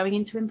 or going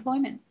into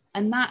employment.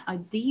 And that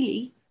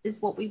ideally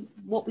is what we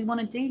want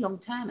to do long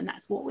term. And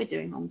that's what we're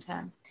doing long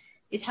term,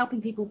 is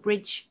helping people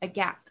bridge a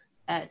gap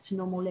to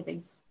normal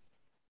living,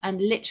 and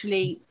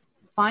literally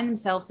find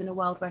themselves in a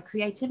world where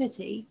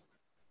creativity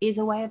is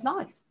a way of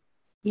life,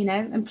 you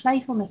know, and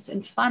playfulness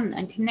and fun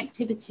and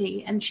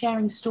connectivity and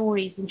sharing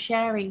stories and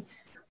sharing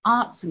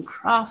arts and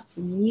crafts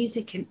and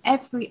music and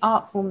every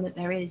art form that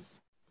there is.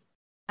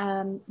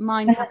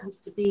 Mine happens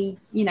to be,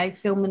 you know,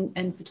 film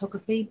and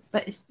photography,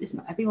 but it's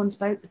not everyone's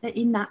boat. But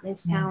in that, there's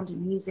sound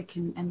and music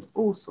and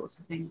all sorts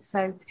of things.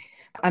 So,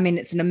 I mean,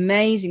 it's an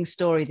amazing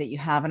story that you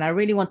have, and I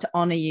really want to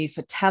honor you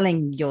for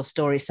telling your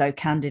story so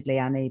candidly,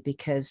 Annie,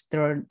 because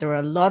there are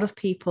a lot of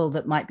people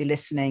that might be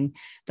listening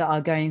that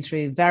are going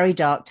through very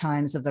dark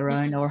times of their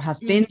own, or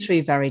have been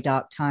through very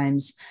dark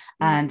times,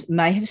 and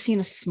may have seen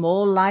a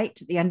small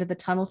light at the end of the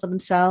tunnel for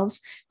themselves,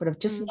 but have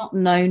just not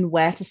known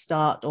where to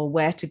start or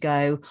where to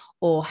go,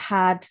 or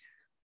had,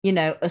 you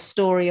know, a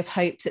story of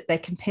hope that they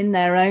can pin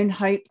their own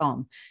hope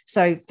on.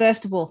 So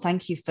first of all,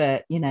 thank you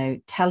for, you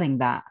know, telling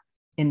that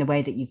in the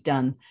way that you've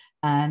done.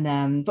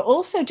 And but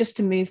also just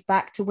to move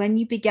back to when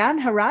you began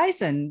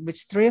Horizon,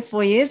 which 3 or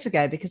 4 years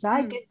ago, because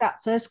I did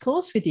that first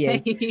course with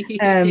you.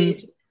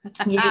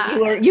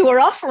 You were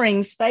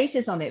offering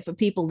spaces on it for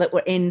people that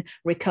were in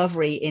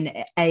recovery,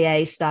 in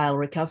AA style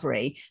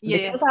recovery.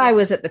 Because I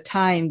was at the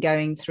time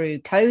going through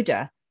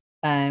CODA,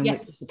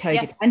 which is the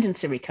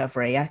codependency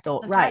recovery, I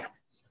thought, right,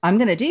 I'm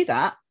going to do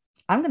that.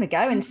 I'm going to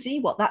go and see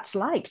what that's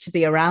like to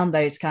be around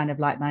those kind of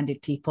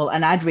like-minded people.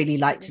 And I'd really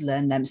like to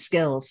learn them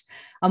skills.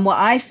 And what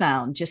I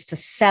found, just to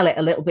sell it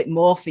a little bit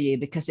more for you,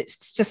 because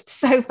it's just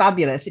so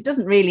fabulous. It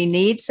doesn't really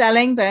need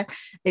selling, but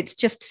it's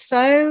just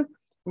so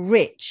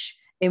rich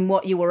in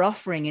what you were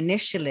offering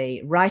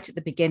initially, right at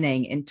the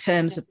beginning, in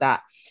terms of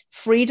that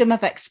freedom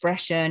of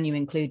expression. You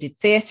included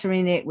theatre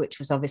in it, which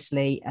was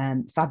obviously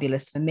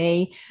fabulous for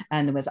me.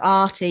 And there was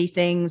arty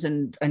things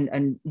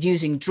and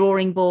using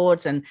drawing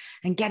boards and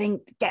getting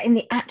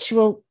the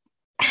actual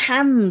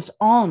hands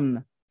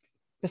on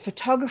the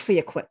photography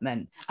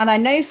equipment. And I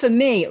know for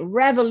me, it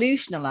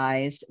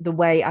revolutionized the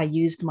way I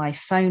used my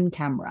phone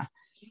camera.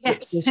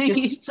 Yes, it was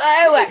just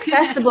so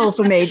accessible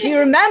for me. Do you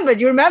remember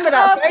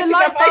that the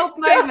light bulb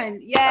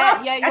moment?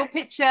 Yeah, your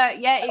picture.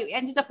 Yeah, it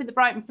ended up in the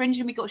Brighton Fringe,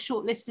 and we got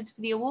shortlisted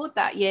for the award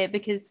that year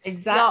because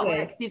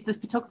the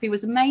photography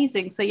was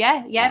amazing. So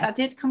yeah, that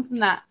did come from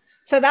that.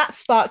 So that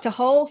sparked a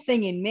whole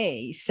thing in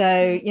me.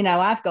 So,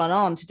 I've gone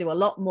on to do a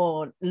lot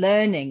more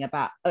learning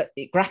about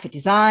graphic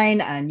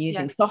design and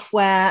using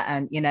software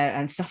and,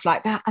 and stuff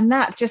like that. And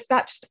that just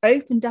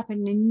opened up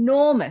an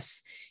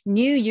enormous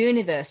new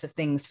universe of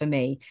things for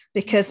me,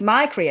 because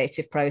my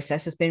creative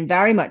process has been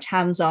very much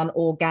hands-on,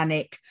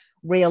 organic,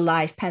 real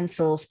life,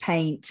 pencils,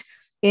 paint,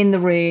 in the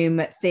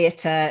room,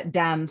 theatre,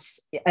 dance,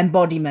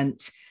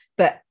 embodiment.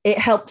 But it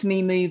helped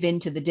me move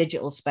into the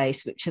digital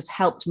space, which has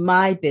helped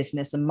my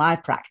business and my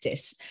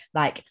practice.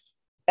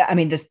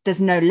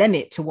 There's no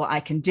limit to what I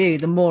can do.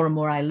 The more and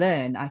more I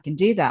learn, I can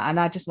do that. And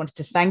I just wanted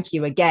to thank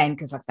you again,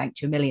 because I've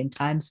thanked you a million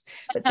times.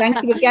 But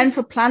thank you again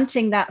for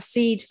planting that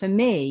seed for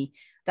me,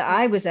 that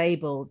I was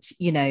able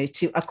to,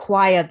 to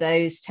acquire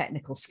those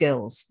technical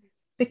skills.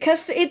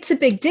 Because it's a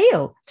big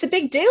deal. It's a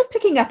big deal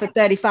picking up a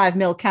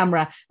 35mm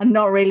camera and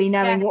not really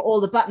knowing what all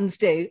the buttons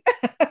do.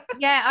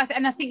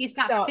 I think it's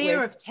that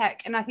fear of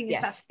tech. And I think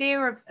it's that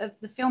fear of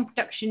the film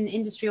production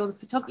industry or the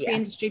photography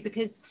industry,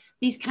 because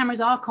these cameras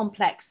are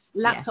complex.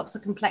 Laptops are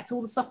complex.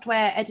 All the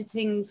software,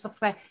 editing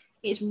software,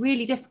 it's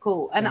really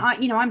difficult. And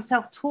I'm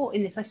self-taught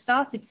in this. I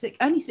started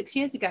only 6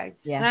 years ago.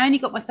 And I only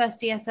got my first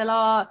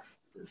DSLR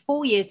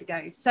 4 years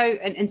ago. So,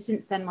 and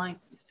since then, my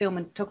film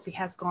and photography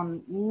has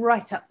gone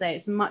right up there.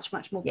 It's much,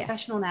 much more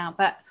professional now.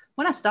 But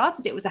when I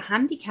started, it was a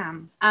handy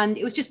cam and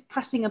it was just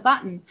pressing a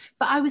button.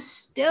 But I was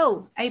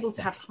still able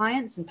to have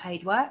clients and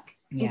paid work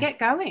and get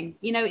going.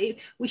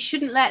 We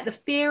shouldn't let the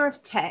fear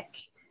of tech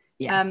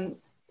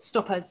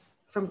stop us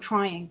from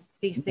trying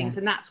these things.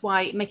 And that's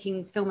why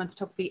making film and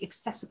photography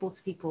accessible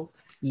to people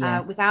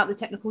without the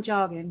technical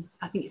jargon,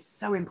 I think it's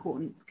so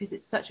important, because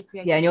it's such a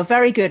creative. And you're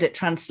very good at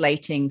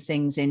translating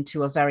things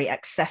into a very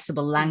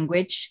accessible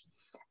language.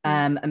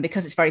 And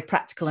because it's very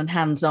practical and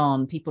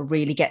hands-on, people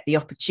really get the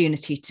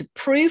opportunity to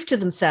prove to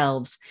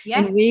themselves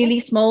in really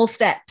small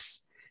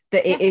steps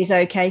that it is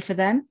okay for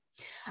them.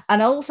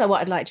 And also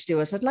what I'd like to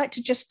do is I'd like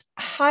to just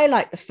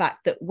highlight the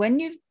fact that when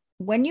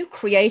you're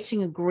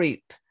creating a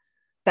group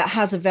that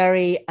has a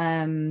very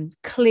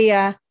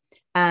clear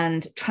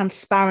and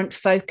transparent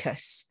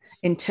focus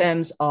in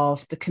terms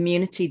of the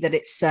community that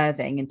it's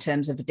serving, in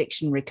terms of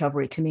addiction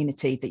recovery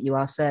community that you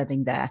are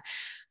serving there,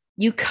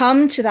 you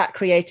come to that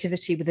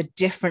creativity with a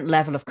different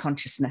level of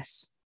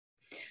consciousness.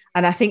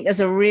 And I think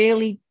there's a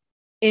really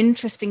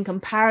interesting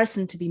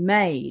comparison to be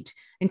made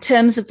in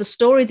terms of the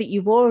story that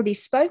you've already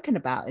spoken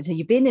about.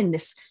 You've been in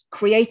this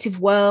creative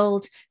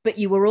world, but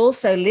you were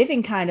also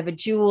living kind of a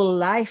dual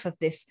life of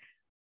this,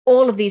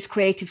 all of these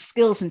creative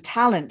skills and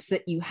talents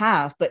that you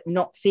have, but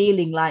not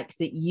feeling like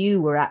that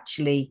you were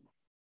actually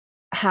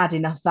had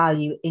enough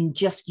value in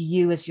just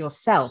you as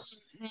yourself.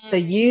 So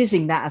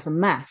using that as a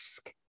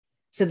mask.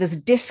 So there's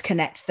a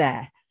disconnect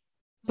there.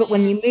 But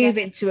when you move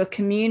into a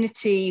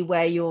community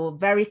where you're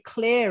very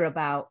clear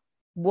about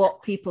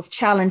what people's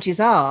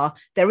challenges are,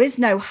 there is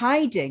no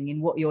hiding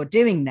in what you're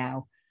doing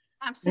now.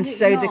 Absolutely. And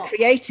so the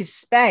creative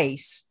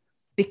space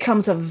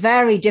becomes a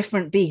very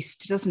different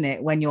beast, doesn't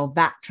it, when you're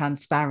that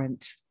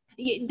transparent?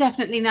 Yeah,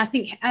 definitely. And I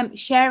think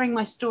sharing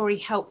my story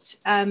helped.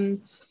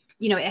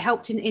 It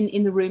helped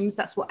in the rooms.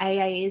 That's what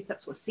AA is.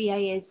 That's what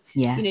CA is.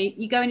 Yeah.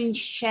 You go in and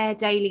share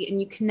daily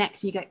and you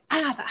connect and you go,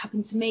 that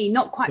happened to me.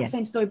 Not quite the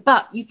same story,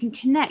 but you can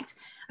connect.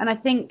 And I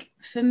think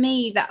for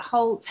me, that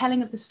whole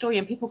telling of the story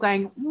and people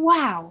going,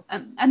 wow,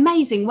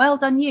 amazing. Well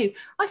done, you.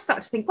 I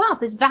start to think, wow,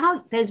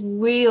 there's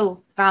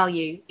real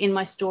value in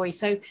my story.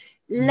 So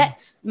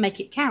let's make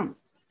it count.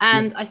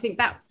 And I think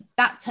that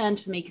turned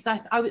for me, because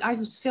I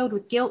was filled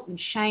with guilt and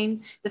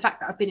shame. The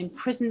fact that I've been in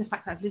prison, the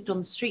fact that I've lived on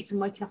the streets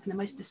and woken up in the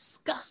most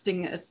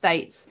disgusting of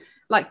states,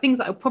 like things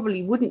that I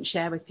probably wouldn't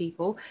share with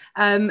people.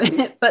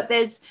 But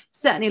there's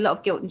certainly a lot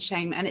of guilt and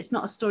shame. And it's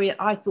not a story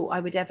that I thought I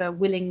would ever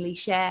willingly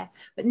share.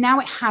 But now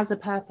it has a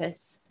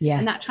purpose. Yeah.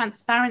 And that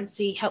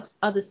transparency helps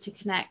others to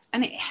connect.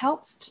 And it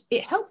helped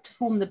to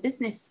form the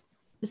business,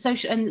 the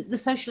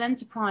social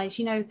enterprise.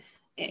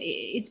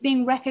 It's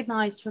being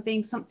recognized for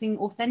being something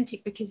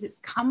authentic because it's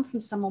come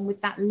from someone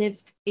with that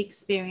lived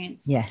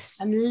experience.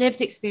 Yes. And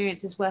lived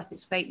experience is worth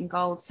its weight in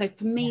gold. So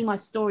for me, my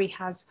story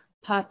has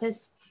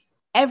purpose.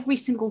 Every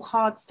single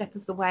hard step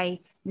of the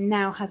way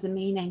now has a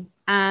meaning.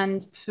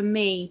 And for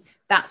me,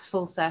 that's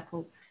full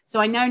circle. So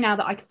I know now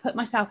that I can put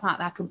myself out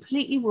there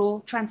completely raw,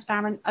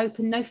 transparent,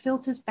 open, no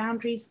filters,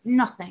 boundaries,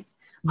 nothing.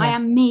 I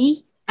am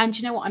me. And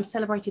you know what? I'm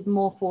celebrated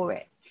more for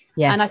it.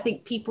 Yes. And I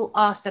think people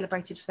are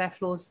celebrated for their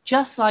flaws,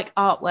 just like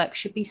artwork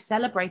should be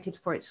celebrated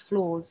for its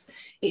flaws.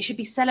 It should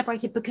be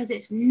celebrated because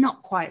it's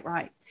not quite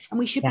right. And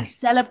we should be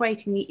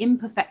celebrating the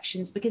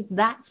imperfections, because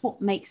that's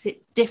what makes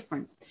it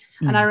different.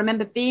 And I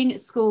remember being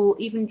at school,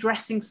 even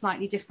dressing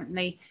slightly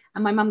differently,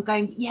 and my mum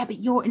going, yeah,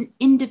 but you're an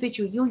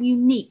individual, you're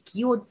unique,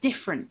 you're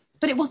different.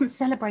 But it wasn't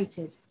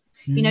celebrated.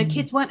 You know,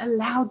 kids weren't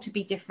allowed to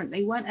be different.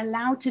 They weren't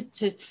allowed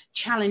to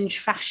challenge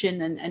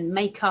fashion and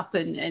makeup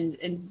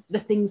and the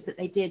things that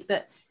they did.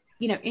 But,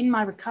 you know, in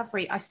my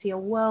recovery, I see a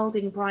world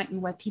in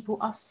Brighton where people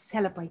are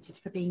celebrated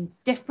for being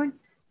different,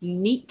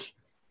 unique,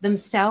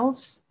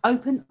 themselves,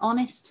 open,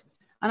 honest.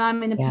 And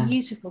I'm in a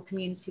beautiful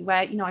community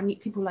where, you know, I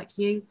meet people like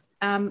you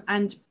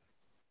and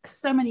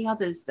so many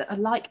others that are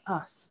like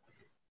us.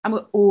 And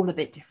we're all a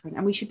bit different,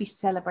 and we should be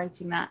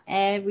celebrating that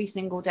every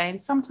single day.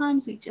 And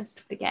sometimes we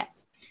just forget,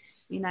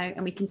 you know,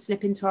 and we can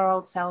slip into our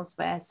old selves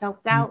where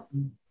self-doubt,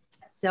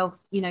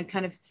 you know,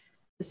 kind of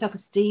the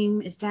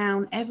self-esteem is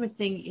down,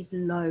 everything is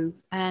low.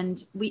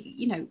 And we,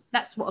 you know,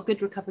 that's what a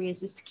good recovery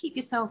is to keep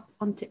yourself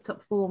on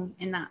tip-top form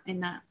in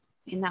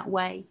that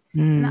way.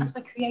 And that's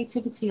where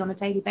creativity on a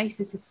daily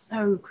basis is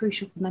so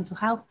crucial for mental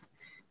health,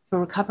 for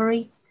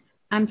recovery,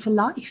 and for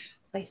life.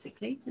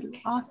 Basically,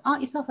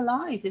 art yourself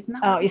alive, isn't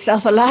that? Art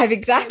yourself alive,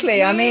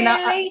 exactly. Really? I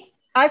mean,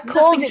 I've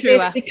called it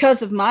this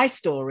because of my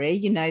story,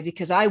 you know,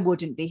 because I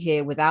wouldn't be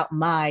here without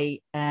my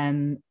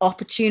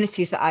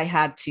opportunities that I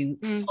had to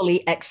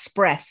fully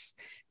express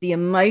the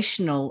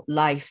emotional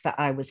life that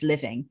I was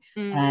living,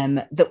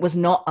 that was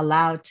not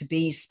allowed to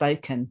be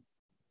spoken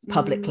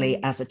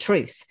publicly as a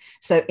truth.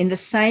 So in the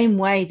same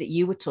way that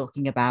you were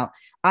talking about,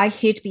 I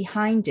hid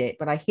behind it,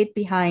 but I hid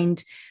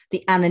behind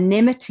the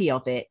anonymity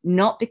of it,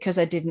 not because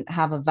I didn't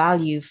have a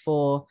value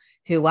for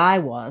who I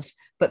was,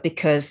 but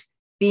because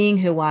being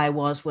who I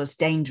was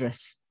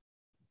dangerous.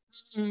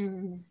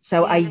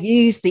 So I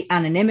used the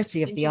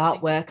anonymity of the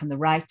artwork and the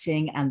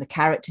writing and the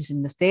characters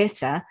in the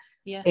theatre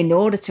in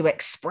order to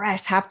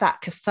express, have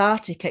that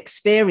cathartic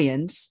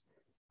experience,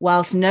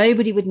 whilst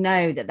nobody would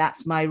know that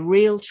that's my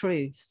real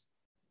truth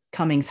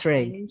coming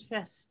through.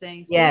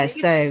 Interesting.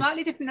 So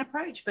slightly different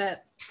approach,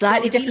 but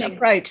slightly different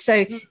approach.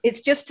 So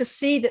it's just to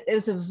see that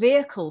there's a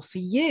vehicle for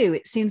you.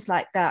 It seems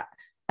like that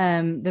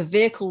the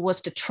vehicle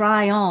was to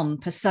try on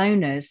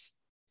personas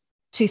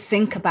to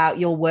think about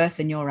your worth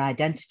and your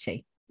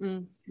identity.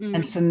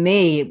 And for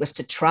me, it was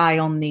to try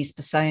on these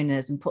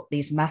personas and put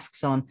these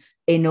masks on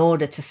in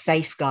order to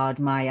safeguard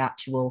my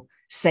actual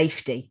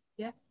safety.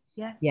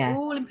 Yeah.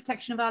 All in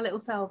protection of our little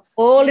selves.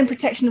 All in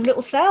protection of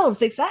little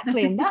selves,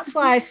 exactly. And that's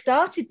why I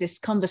started this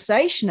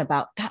conversation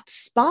about that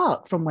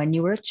spark from when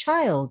you were a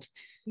child.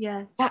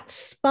 Yeah. That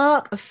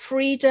spark of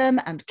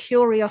freedom and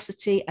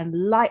curiosity and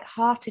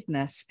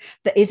lightheartedness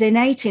that is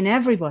innate in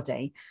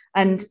everybody.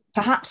 And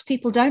perhaps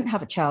people don't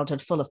have a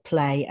childhood full of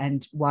play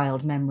and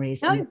wild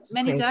memories. No,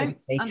 many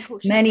don't,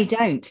 unfortunately. Many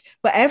don't.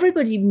 But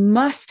everybody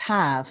must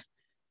have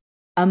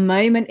a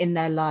moment in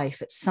their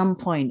life at some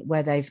point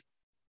where they've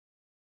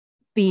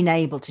being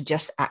able to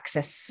just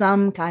access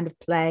some kind of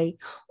play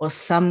or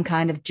some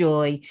kind of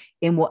joy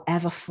in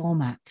whatever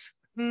format.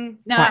 No,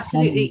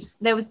 absolutely.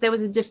 There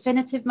was a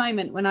definitive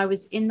moment when I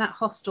was in that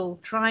hostel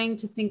trying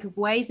to think of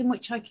ways in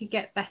which I could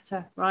get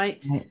better,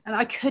 right? And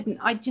I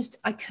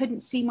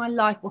couldn't see my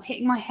life, or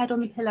hitting my head on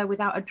the pillow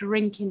without a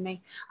drink in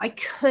me. I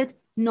could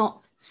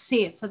not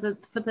see it for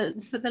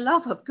the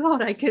love of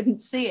God. I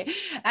couldn't see it.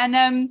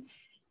 And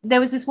there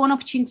was this one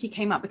opportunity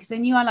came up because they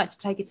knew I liked to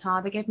play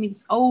guitar. They gave me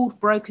this old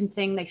broken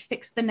thing. They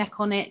fixed the neck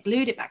on it,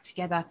 glued it back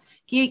together,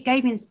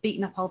 gave me this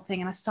beaten up old thing,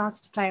 and I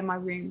started to play in my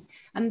room.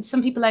 And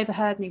some people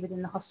overheard me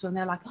within the hostel, and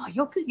they're like, "Oh,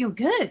 you're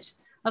good."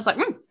 I was like,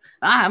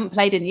 "I haven't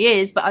played in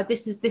years, but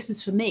this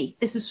is for me.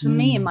 This is for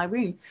me in my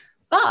room."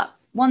 But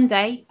one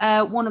day,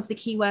 one of the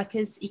key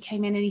workers, he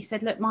came in and he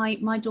said, "Look,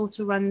 my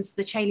daughter runs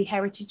the Chailey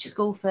Heritage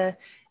School for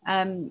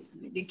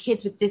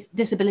kids with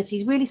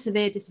disabilities, really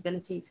severe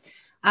disabilities.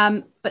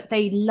 But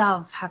they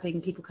love having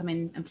people come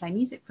in and play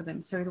music for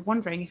them. So we were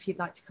wondering if you'd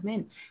like to come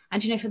in."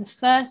 And, you know, for the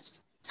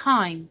first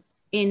time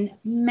in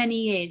many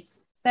years,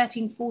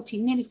 13,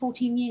 14, nearly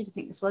 14 years, I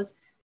think this was,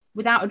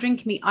 without a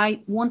drink in me,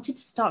 I wanted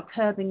to start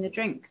curbing the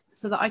drink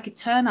so that I could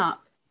turn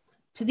up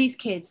to these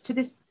kids, to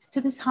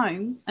this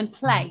home and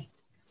play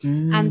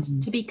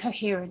and to be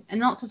coherent and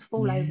not to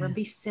fall over and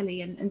be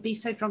silly and be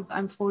so drunk that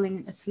I'm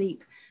falling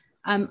asleep.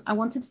 I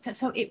wanted to,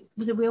 so it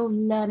was a real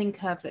learning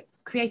curve. That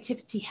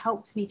creativity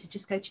helped me to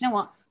just go, do you know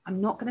what? I'm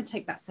not going to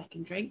take that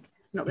second drink.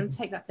 I'm not going to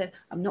take that third.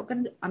 I'm not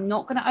going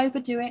to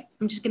overdo it.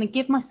 I'm just going to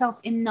give myself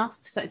enough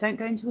so I don't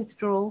go into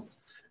withdrawal,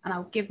 and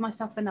I'll give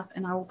myself enough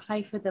and I will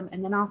play for them.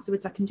 And then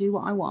afterwards I can do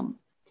what I want.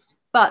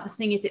 But the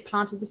thing is, it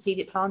planted the seed,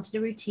 it planted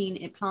a routine,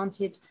 it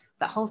planted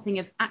that whole thing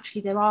of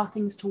actually there are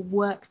things to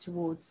work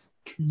towards.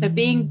 So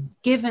being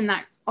given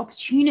that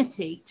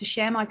opportunity to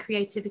share my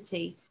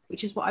creativity,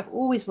 which is what I've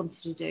always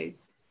wanted to do,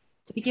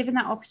 to be given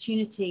that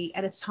opportunity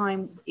at a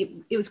time,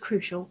 it was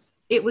crucial.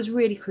 It was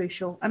really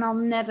crucial. And I'll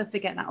never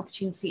forget that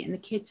opportunity. And the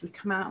kids would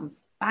come out and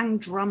bang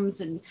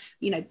drums and,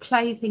 you know,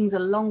 play things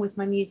along with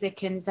my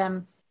music.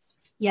 And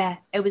yeah,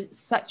 it was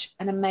such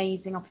an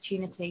amazing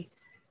opportunity.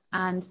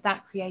 And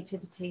that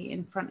creativity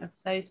in front of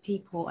those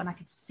people, and I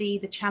could see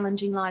the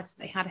challenging lives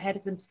that they had ahead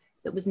of them,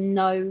 that was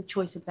no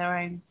choice of their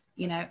own,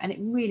 you know, and it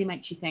really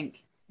makes you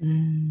think.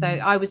 So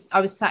I was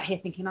sat here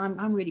thinking,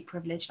 I'm really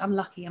privileged. I'm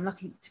lucky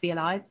to be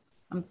alive.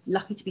 I'm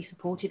lucky to be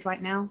supported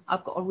right now.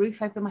 I've got a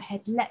roof over my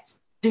head. Let's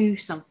do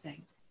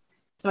something.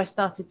 So I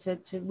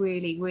started to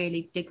really,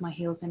 really dig my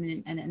heels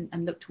in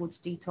and look towards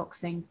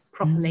detoxing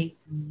properly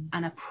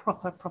and a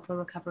proper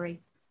recovery.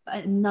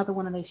 But another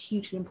one of those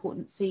hugely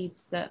important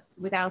seeds that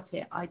without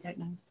it, I don't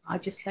know. I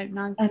just don't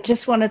know. And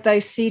just one of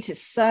those seeds, it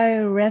so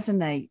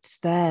resonates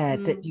there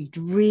that you'd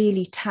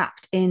really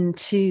tapped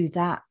into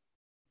that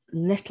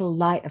little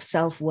light of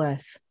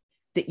self-worth,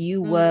 that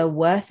you were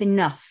worth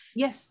enough.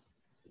 Yes.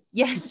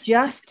 To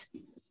just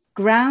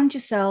ground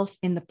yourself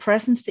in the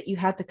presence that you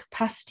had the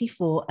capacity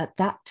for at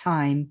that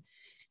time,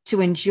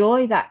 to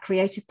enjoy that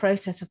creative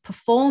process of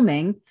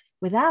performing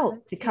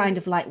without the kind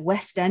of like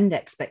West End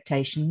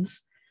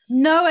expectations.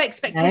 No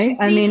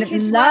expectations. No? I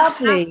mean,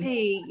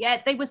 lovely.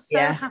 Yeah, they were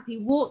so happy,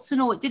 warts and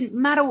all. It didn't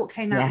matter what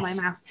came out of my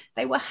mouth.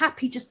 They were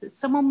happy just that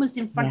someone was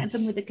in front of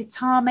them with a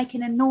guitar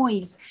making a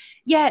noise.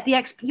 Yeah,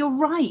 you're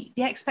right.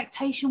 The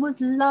expectation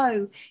was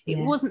low. It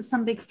wasn't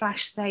some big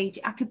flash stage.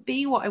 I could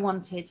be what I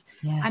wanted.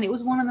 Yeah. And it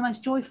was one of the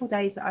most joyful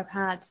days that I've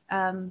had,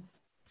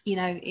 you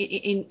know,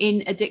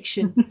 in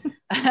addiction.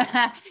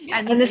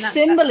 and the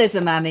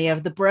symbolism, Annie,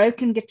 of the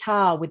broken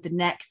guitar with the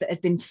neck that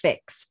had been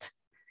fixed.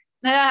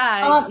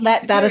 Can't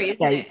let that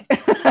escape.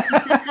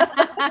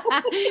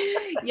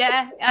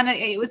 Yeah, and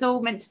it was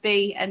all meant to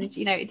be, and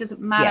you know, it doesn't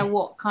matter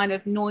what kind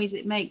of noise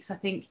it makes. I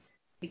think,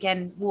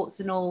 again, warts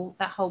and all,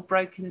 that whole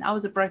broken, I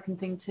was a broken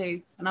thing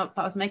too, and I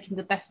was making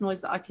the best noise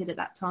that I could at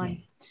that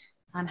time.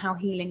 And how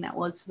healing that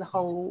was for the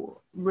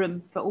whole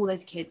room, for all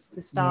those kids,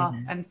 the staff,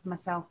 and for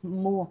myself.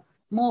 More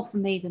for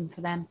me than for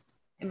them.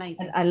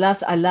 Amazing. I love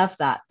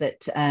that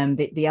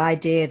the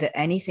idea that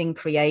anything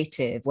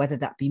creative, whether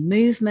that be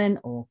movement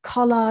or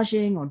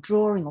collaging or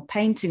drawing or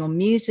painting or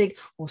music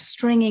or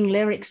stringing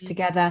lyrics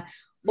together,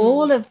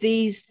 all of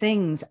these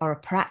things are a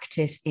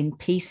practice in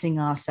piecing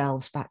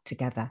ourselves back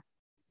together.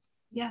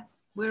 Yeah,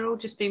 we're all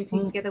just being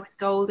pieced together with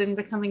gold and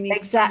becoming these.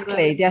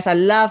 Exactly. Yes, I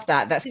love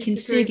that. That's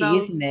kintsugi,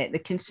 isn't it? The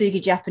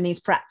kintsugi Japanese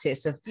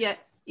practice of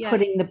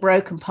putting the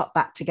broken pot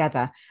back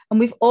together. And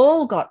we've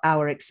all got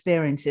our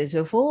experiences.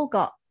 We've all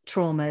got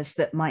traumas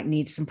that might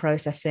need some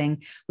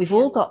processing. We've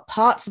all got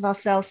parts of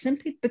ourselves,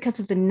 simply because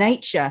of the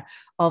nature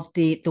of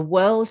the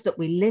world that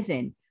we live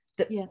in,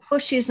 that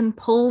pushes and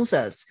pulls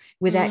us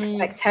with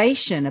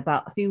expectation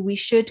about who we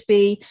should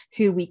be,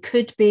 who we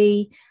could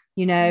be,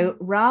 you know,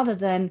 rather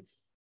than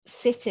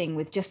sitting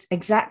with just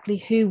exactly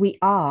who we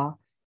are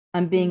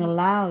and being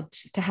allowed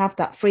to have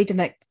that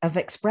freedom of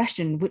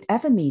expression,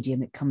 whatever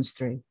medium it comes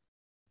through.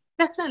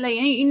 Definitely.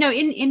 And you know,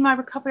 in my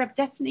recovery, I've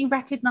definitely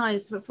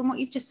recognized, from what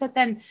you've just said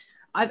then,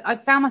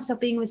 I've found myself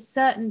being with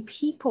certain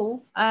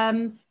people,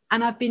 and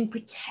I've been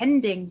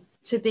pretending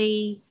to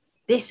be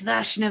this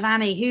version of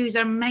Annie who's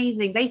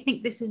amazing. They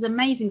think this is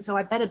amazing, so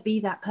I better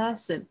be that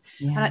person.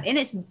 And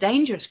it's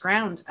dangerous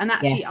ground. And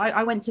actually,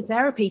 I went to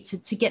therapy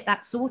to get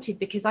that sorted,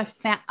 because I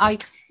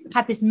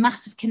had this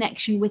massive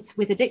connection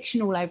with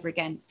addiction all over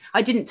again.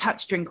 I didn't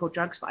touch drink or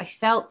drugs, but I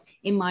felt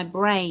in my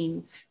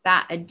brain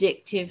that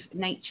addictive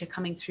nature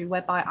coming through,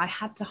 whereby I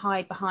had to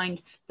hide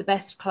behind the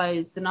best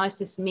clothes, the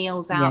nicest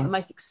meals out, the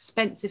most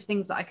expensive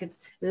things that I could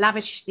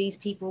lavish these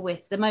people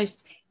with, the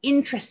most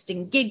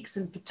interesting gigs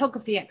and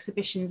photography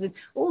exhibitions, and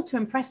all to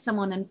impress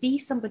someone and be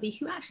somebody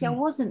who actually I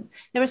wasn't.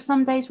 There are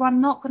some days where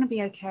I'm not going to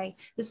be okay.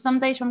 There's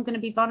some days where I'm going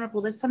to be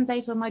vulnerable. There's some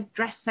days where my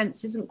dress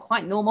sense isn't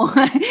quite normal.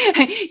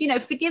 You know,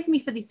 forgive me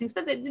for these things,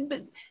 but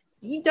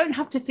you don't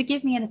have to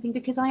forgive me anything,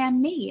 because I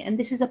am me, and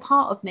this is a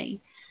part of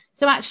me.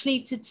 So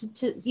actually,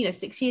 to you know,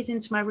 6 years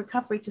into my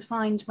recovery, to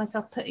find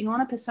myself putting on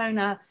a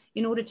persona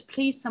in order to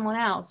please someone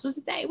else was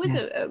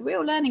a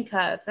real learning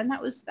curve, and that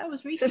was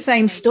recent. It's the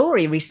same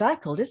story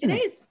recycled, isn't it?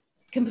 It is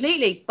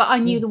completely, but I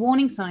knew the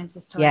warning signs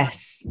this time.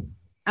 Yes,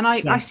 and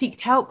I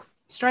seeked help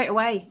straight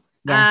away,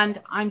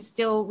 and I'm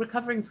still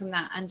recovering from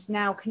that, and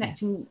now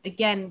connecting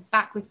again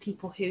back with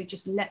people who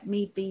just let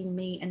me be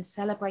me and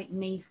celebrate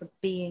me for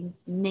being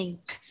me.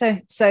 So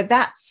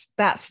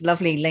that's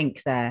lovely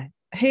link there.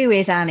 Who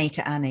is Annie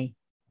to Annie?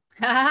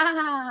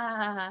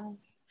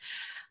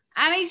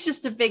 Annie's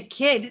just a big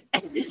kid.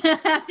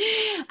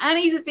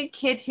 Annie's a big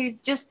kid who's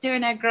just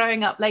doing her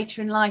growing up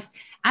later in life.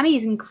 Annie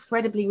is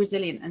incredibly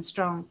resilient and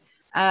strong.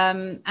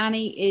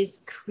 Annie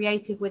is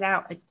creative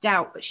without a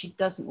doubt, but she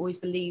doesn't always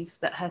believe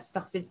that her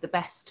stuff is the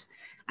best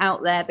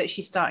out there. But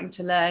she's starting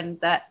to learn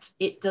that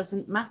it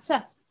doesn't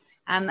matter,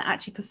 and that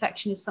actually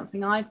perfection is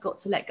something I've got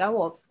to let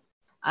go of.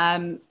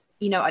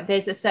 you know,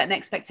 there's a certain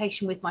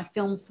expectation with my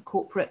films for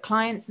corporate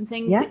clients and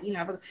things, yeah. that, you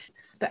know,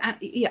 but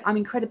yeah, I'm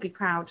incredibly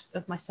proud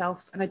of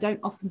myself. And I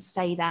don't often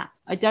say that.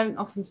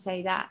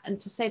 And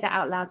to say that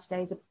out loud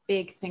today is a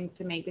big thing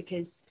for me,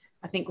 because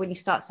I think when you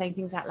start saying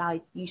things out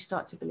loud, you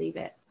start to believe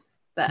it.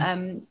 But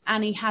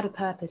Annie had a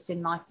purpose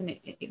in life, and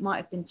it might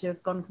have been to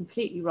have gone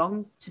completely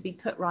wrong, to be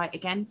put right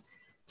again,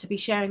 to be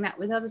sharing that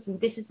with others.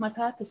 And this is my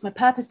purpose. My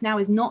purpose now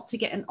is not to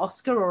get an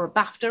Oscar or a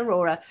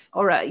BAFTA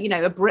or a you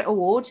know, a Brit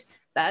Award.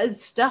 That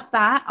is stuff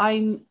that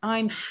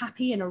I'm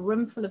happy in a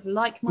room full of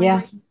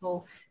like-minded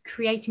people,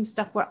 creating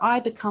stuff where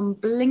I become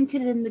blinkered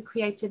in the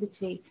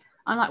creativity.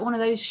 I'm like one of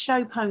those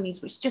show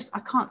ponies, which just, I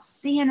can't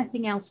see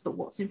anything else but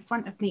what's in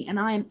front of me. And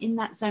I am in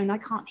that zone. I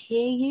can't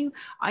hear you.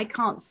 I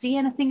can't see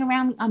anything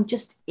around me. I'm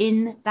just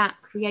in that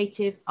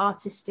creative,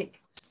 artistic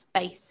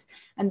space.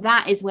 And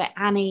that is where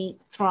Annie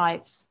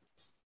thrives.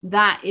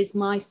 That is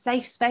my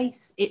safe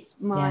space. It's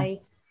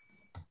my,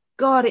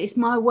 God, it's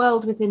my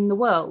world within the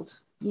world.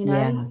 You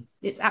know,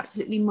 it's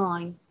absolutely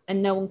mine,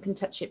 and no one can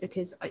touch it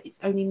because it's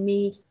only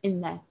me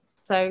in there.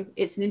 So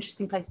it's an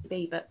interesting place to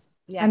be, but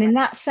yeah. And in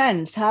that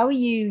sense, how are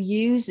you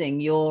using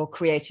your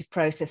creative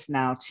process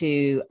now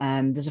to,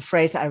 there's a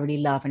phrase that I really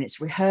love, and it's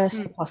rehearse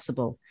the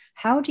possible.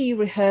 How do you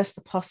rehearse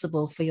the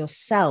possible for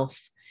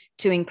yourself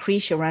to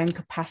increase your own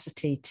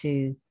capacity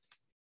to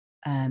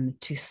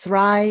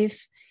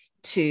thrive,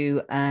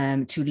 to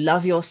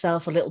love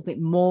yourself a little bit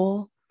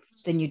more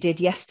than you did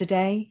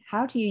yesterday?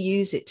 How do you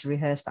use it to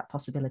rehearse that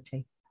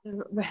possibility?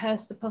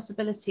 Rehearse the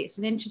possibility. It's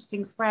an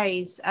interesting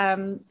phrase,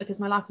 because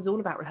my life was all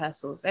about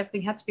rehearsals.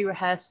 Everything had to be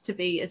rehearsed to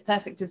be as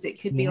perfect as it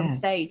could be on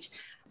stage.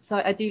 So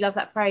I do love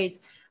that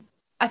phrase.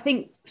 I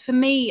think for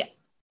me,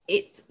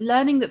 it's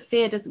learning that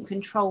fear doesn't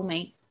control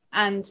me.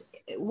 And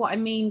what I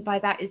mean by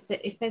that is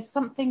that if there's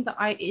something that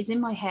is in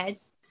my head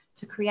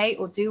to create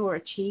or do or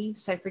achieve,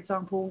 so for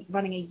example,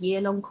 running a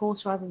year-long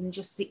course rather than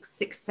just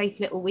six safe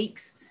little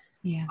weeks,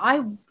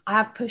 I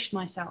have pushed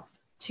myself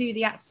to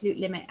the absolute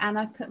limit, and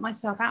I've put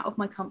myself out of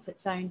my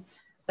comfort zone.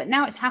 But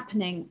now it's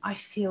happening, I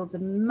feel the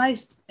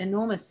most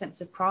enormous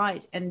sense of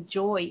pride and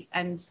joy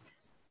and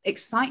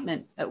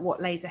excitement at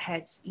what lays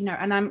ahead, you know.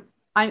 And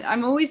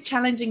I'm always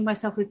challenging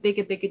myself with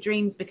bigger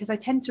dreams, because I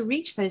tend to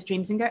reach those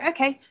dreams and go,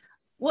 okay,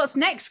 what's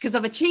next? Because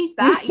I've achieved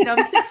that, you know.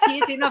 I'm 6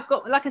 years in, I've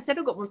got, like I said,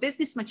 I've got my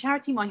business, my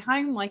charity, my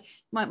home,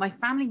 my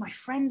family, my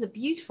friends, a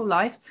beautiful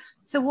life.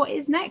 So what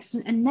is next?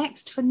 And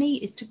next for me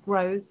is to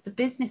grow the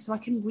business so I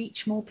can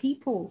reach more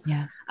people.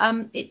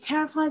 It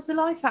terrifies the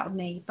life out of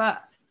me,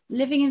 but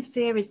living in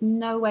fear is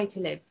no way to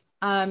live.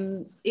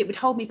 It would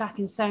hold me back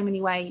in so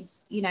many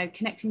ways, you know,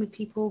 connecting with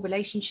people,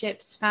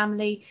 relationships,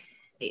 family.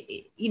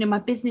 You know, my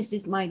business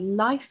is my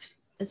life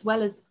as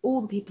well as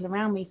all the people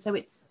around me. So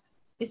it's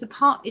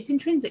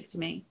intrinsic to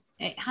me.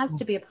 It has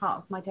to be a part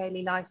of my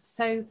daily life.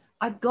 So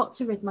I've got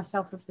to rid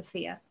myself of the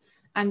fear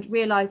and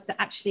realize that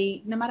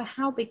actually, no matter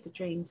how big the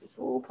dreams, it's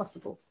all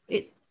possible.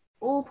 It's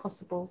all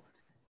possible.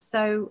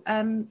 So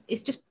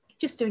it's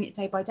just doing it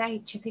day by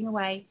day, chipping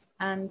away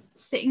and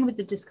sitting with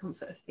the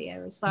discomfort of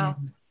fear as well.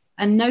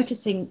 And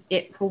noticing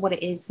it for what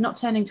it is, not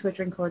turning to a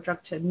drink or a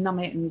drug to numb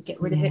it and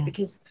get rid of it,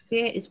 because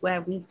fear is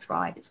where we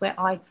thrive. It's where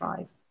I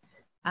thrive.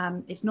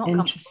 It's not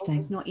comfortable,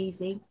 it's not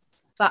easy.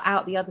 But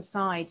out the other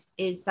side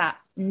is that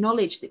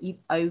knowledge that you've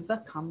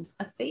overcome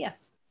a fear.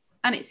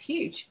 And it's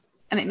huge.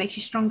 And it makes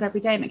you stronger every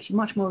day. It makes you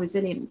much more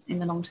resilient in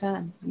the long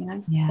term, you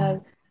know?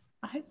 So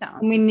I hope that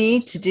answers.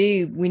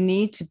 We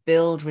need to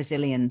build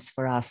resilience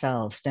for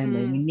ourselves, don't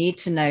we? We need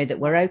to know that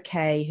we're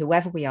okay,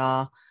 whoever we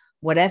are,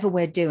 whatever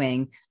we're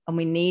doing. And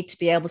we need to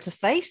be able to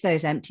face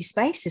those empty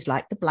spaces,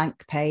 like the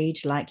blank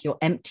page, like your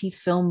empty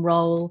film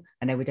roll.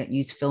 I know we don't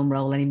use film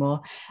roll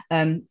anymore,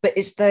 but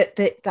it's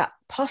that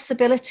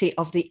possibility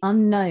of the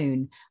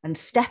unknown and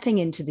stepping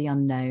into the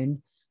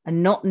unknown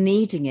and not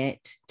needing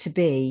it to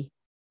be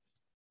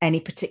any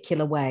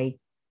particular way.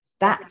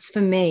 That's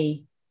for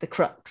me the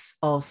crux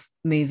of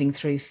moving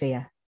through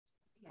fear.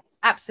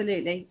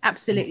 Absolutely.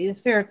 The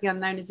fear of the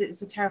unknown is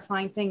a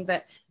terrifying thing,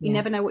 but you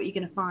never know what you're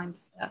going to find.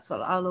 That's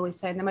what I'll always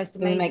say. And the most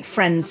amazing. We make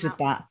friends with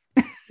that.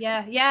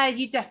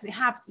 You definitely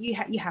have to.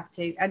 You have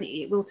to, and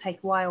it will take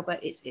a while,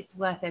 but it's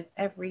worth it,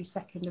 every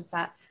second of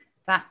that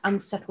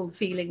unsettled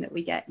feeling that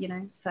we get, you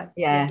know. So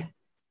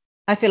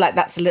I feel like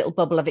that's a little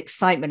bubble of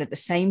excitement at the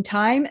same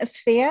time as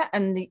fear,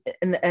 and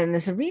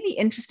there's a really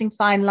interesting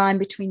fine line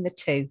between the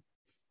two.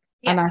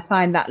 And I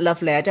find that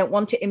lovely. I don't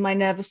want it in my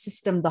nervous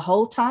system the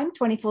whole time,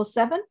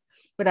 24/7.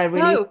 But I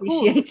really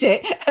appreciate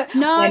it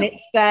when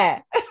it's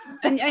there.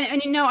 and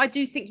you know, I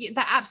do think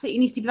that absolutely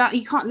needs to be about.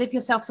 You can't live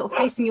yourself sort of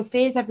facing your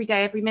fears every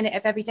day, every minute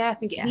of every day. I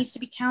think it needs to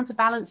be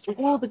counterbalanced with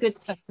all the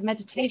good stuff, the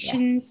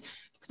meditations,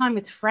 time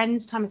with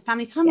friends, time with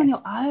family, time on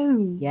your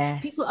own.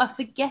 People are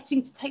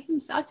forgetting to take them.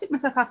 I took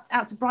myself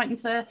out to Brighton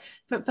for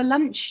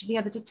lunch the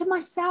other day, to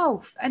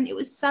myself, and it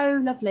was so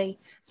lovely.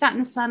 Sat in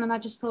the sun, and I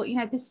just thought, you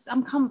know,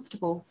 I'm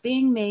comfortable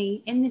being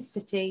me in this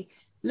city,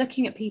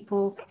 looking at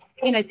people,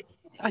 you know.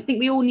 I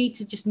think we all need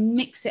to just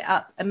mix it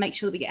up and make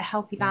sure that we get a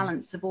healthy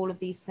balance of all of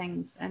these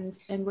things and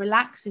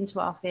relax into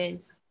our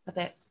fears a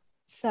bit.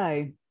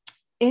 So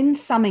in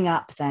summing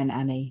up then,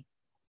 Annie,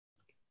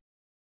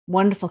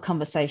 wonderful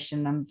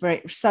conversation. I'm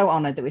so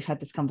honored that we've had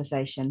this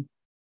conversation.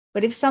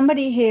 But if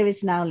somebody here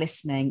is now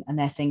listening and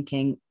they're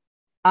thinking,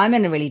 I'm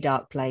in a really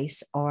dark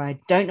place, or I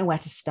don't know where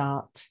to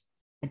start,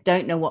 I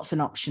don't know what's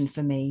an option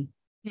for me,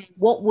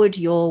 what would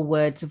your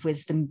words of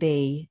wisdom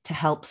be to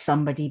help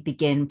somebody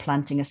begin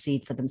planting a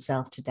seed for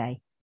themselves today?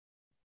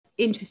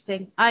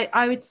 Interesting.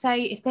 I would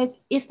say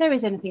if there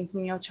is anything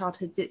from your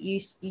childhood that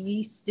you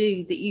used to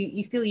do that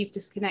you feel you've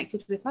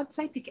disconnected with, I'd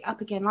say pick it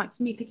up again. Like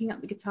for me, picking up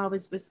the guitar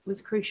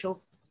was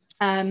crucial.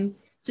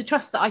 To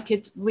trust that I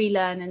could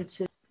relearn and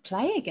to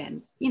play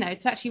again, to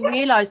actually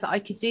realize that I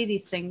could do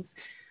these things.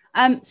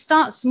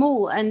 Start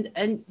small, and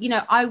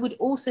I would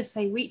also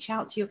say reach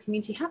out to your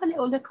community, have a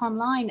little look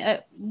online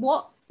at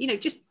what,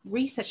 just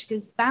research,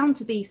 because it's bound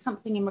to be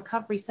something in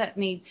recovery.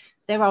 Certainly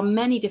there are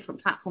many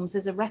different platforms.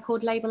 There's a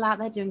record label out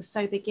there doing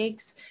sober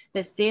gigs,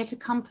 there's theatre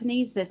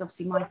companies, there's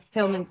obviously my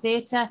film and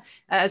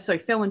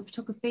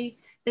photography.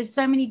 There's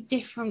so many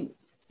different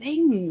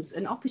things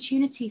and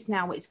opportunities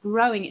now. It's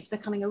growing, it's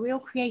becoming a real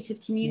creative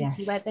community,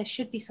 yes, where there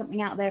should be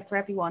something out there for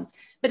everyone.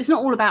 But it's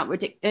not all about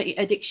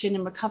addiction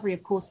and recovery.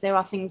 Of course, there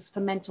are things for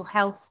mental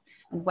health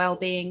and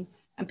well-being,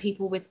 and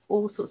people with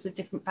all sorts of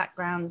different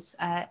backgrounds.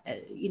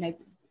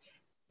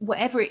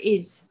 Whatever it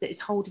is that is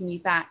holding you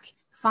back,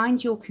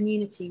 find your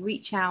community,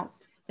 reach out.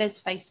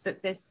 There's Facebook,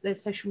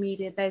 there's social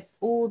media, there's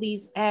all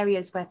these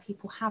areas where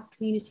people have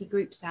community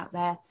groups out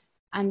there.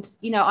 And,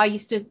 I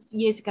used to,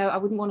 years ago, I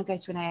wouldn't want to go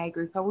to an AA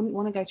group. I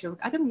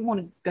didn't want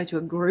to go to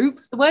a group.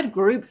 The word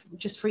group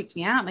just freaked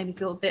me out, made me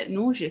feel a bit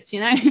nauseous,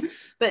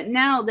 But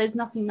now there's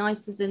nothing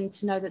nicer than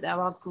to know that there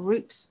are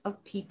groups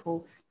of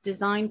people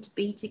designed to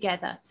be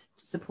together,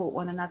 to support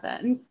one another.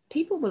 And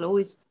people will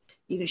always,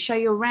 show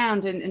you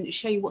around and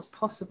show you what's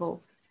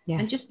possible. Yes.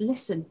 And just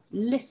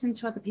listen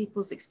to other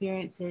people's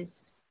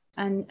experiences,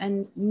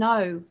 and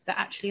know that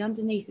actually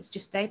underneath it's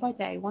just day by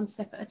day, one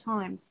step at a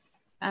time.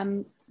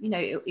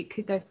 It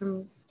could go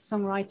from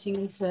songwriting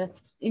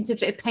into a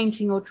bit of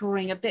painting or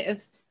drawing, a bit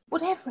of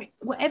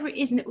whatever it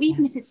is. And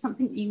even if it's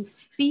something that you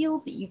feel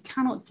that you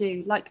cannot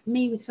do, like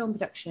me with film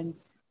production,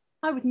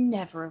 I would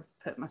never have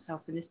put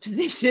myself in this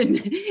position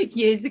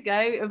years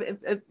ago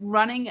of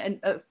running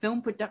a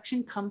film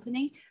production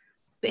company.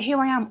 But here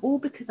I am, all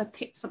because I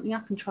picked something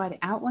up and tried it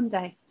out one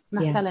day, and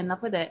I fell in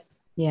love with it.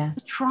 Yeah.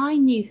 So try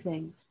new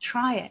things.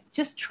 Try it.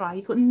 Just try.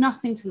 You've got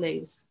nothing to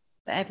lose,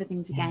 but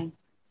everything to gain.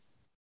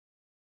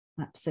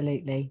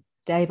 Absolutely.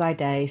 Day by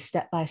day,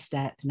 step by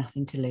step,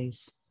 nothing to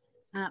lose.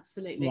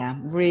 Absolutely. Yeah,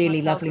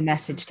 really lovely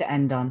message to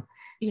end on.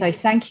 Yeah. So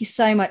thank you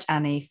so much,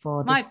 Annie,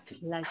 for this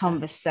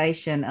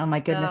conversation. Oh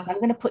my goodness. I'm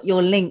going to put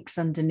your links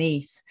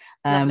underneath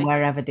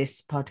wherever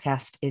this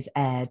podcast is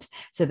aired,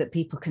 so that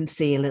people can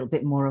see a little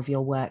bit more of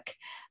your work.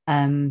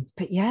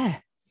 But yeah,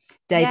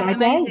 day by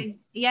day.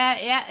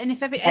 Yeah. And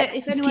if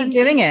anyone keep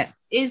doing it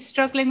is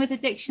struggling with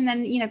addiction,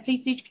 then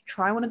please do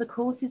try one of the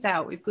courses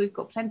out. We've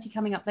got plenty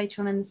coming up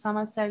later on in the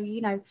summer, so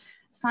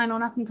sign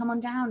on up and come on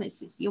down.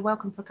 You're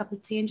welcome for a cup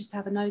of tea and just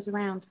have a nose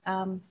around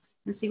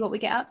and see what we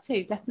get up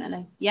to.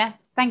 Definitely. Yeah,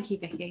 thank you,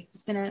 Vicky.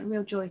 It's been a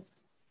real joy.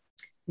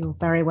 You're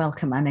very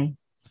welcome, Annie.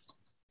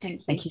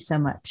 Thank you so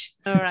much.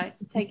 All right,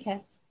 take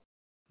care.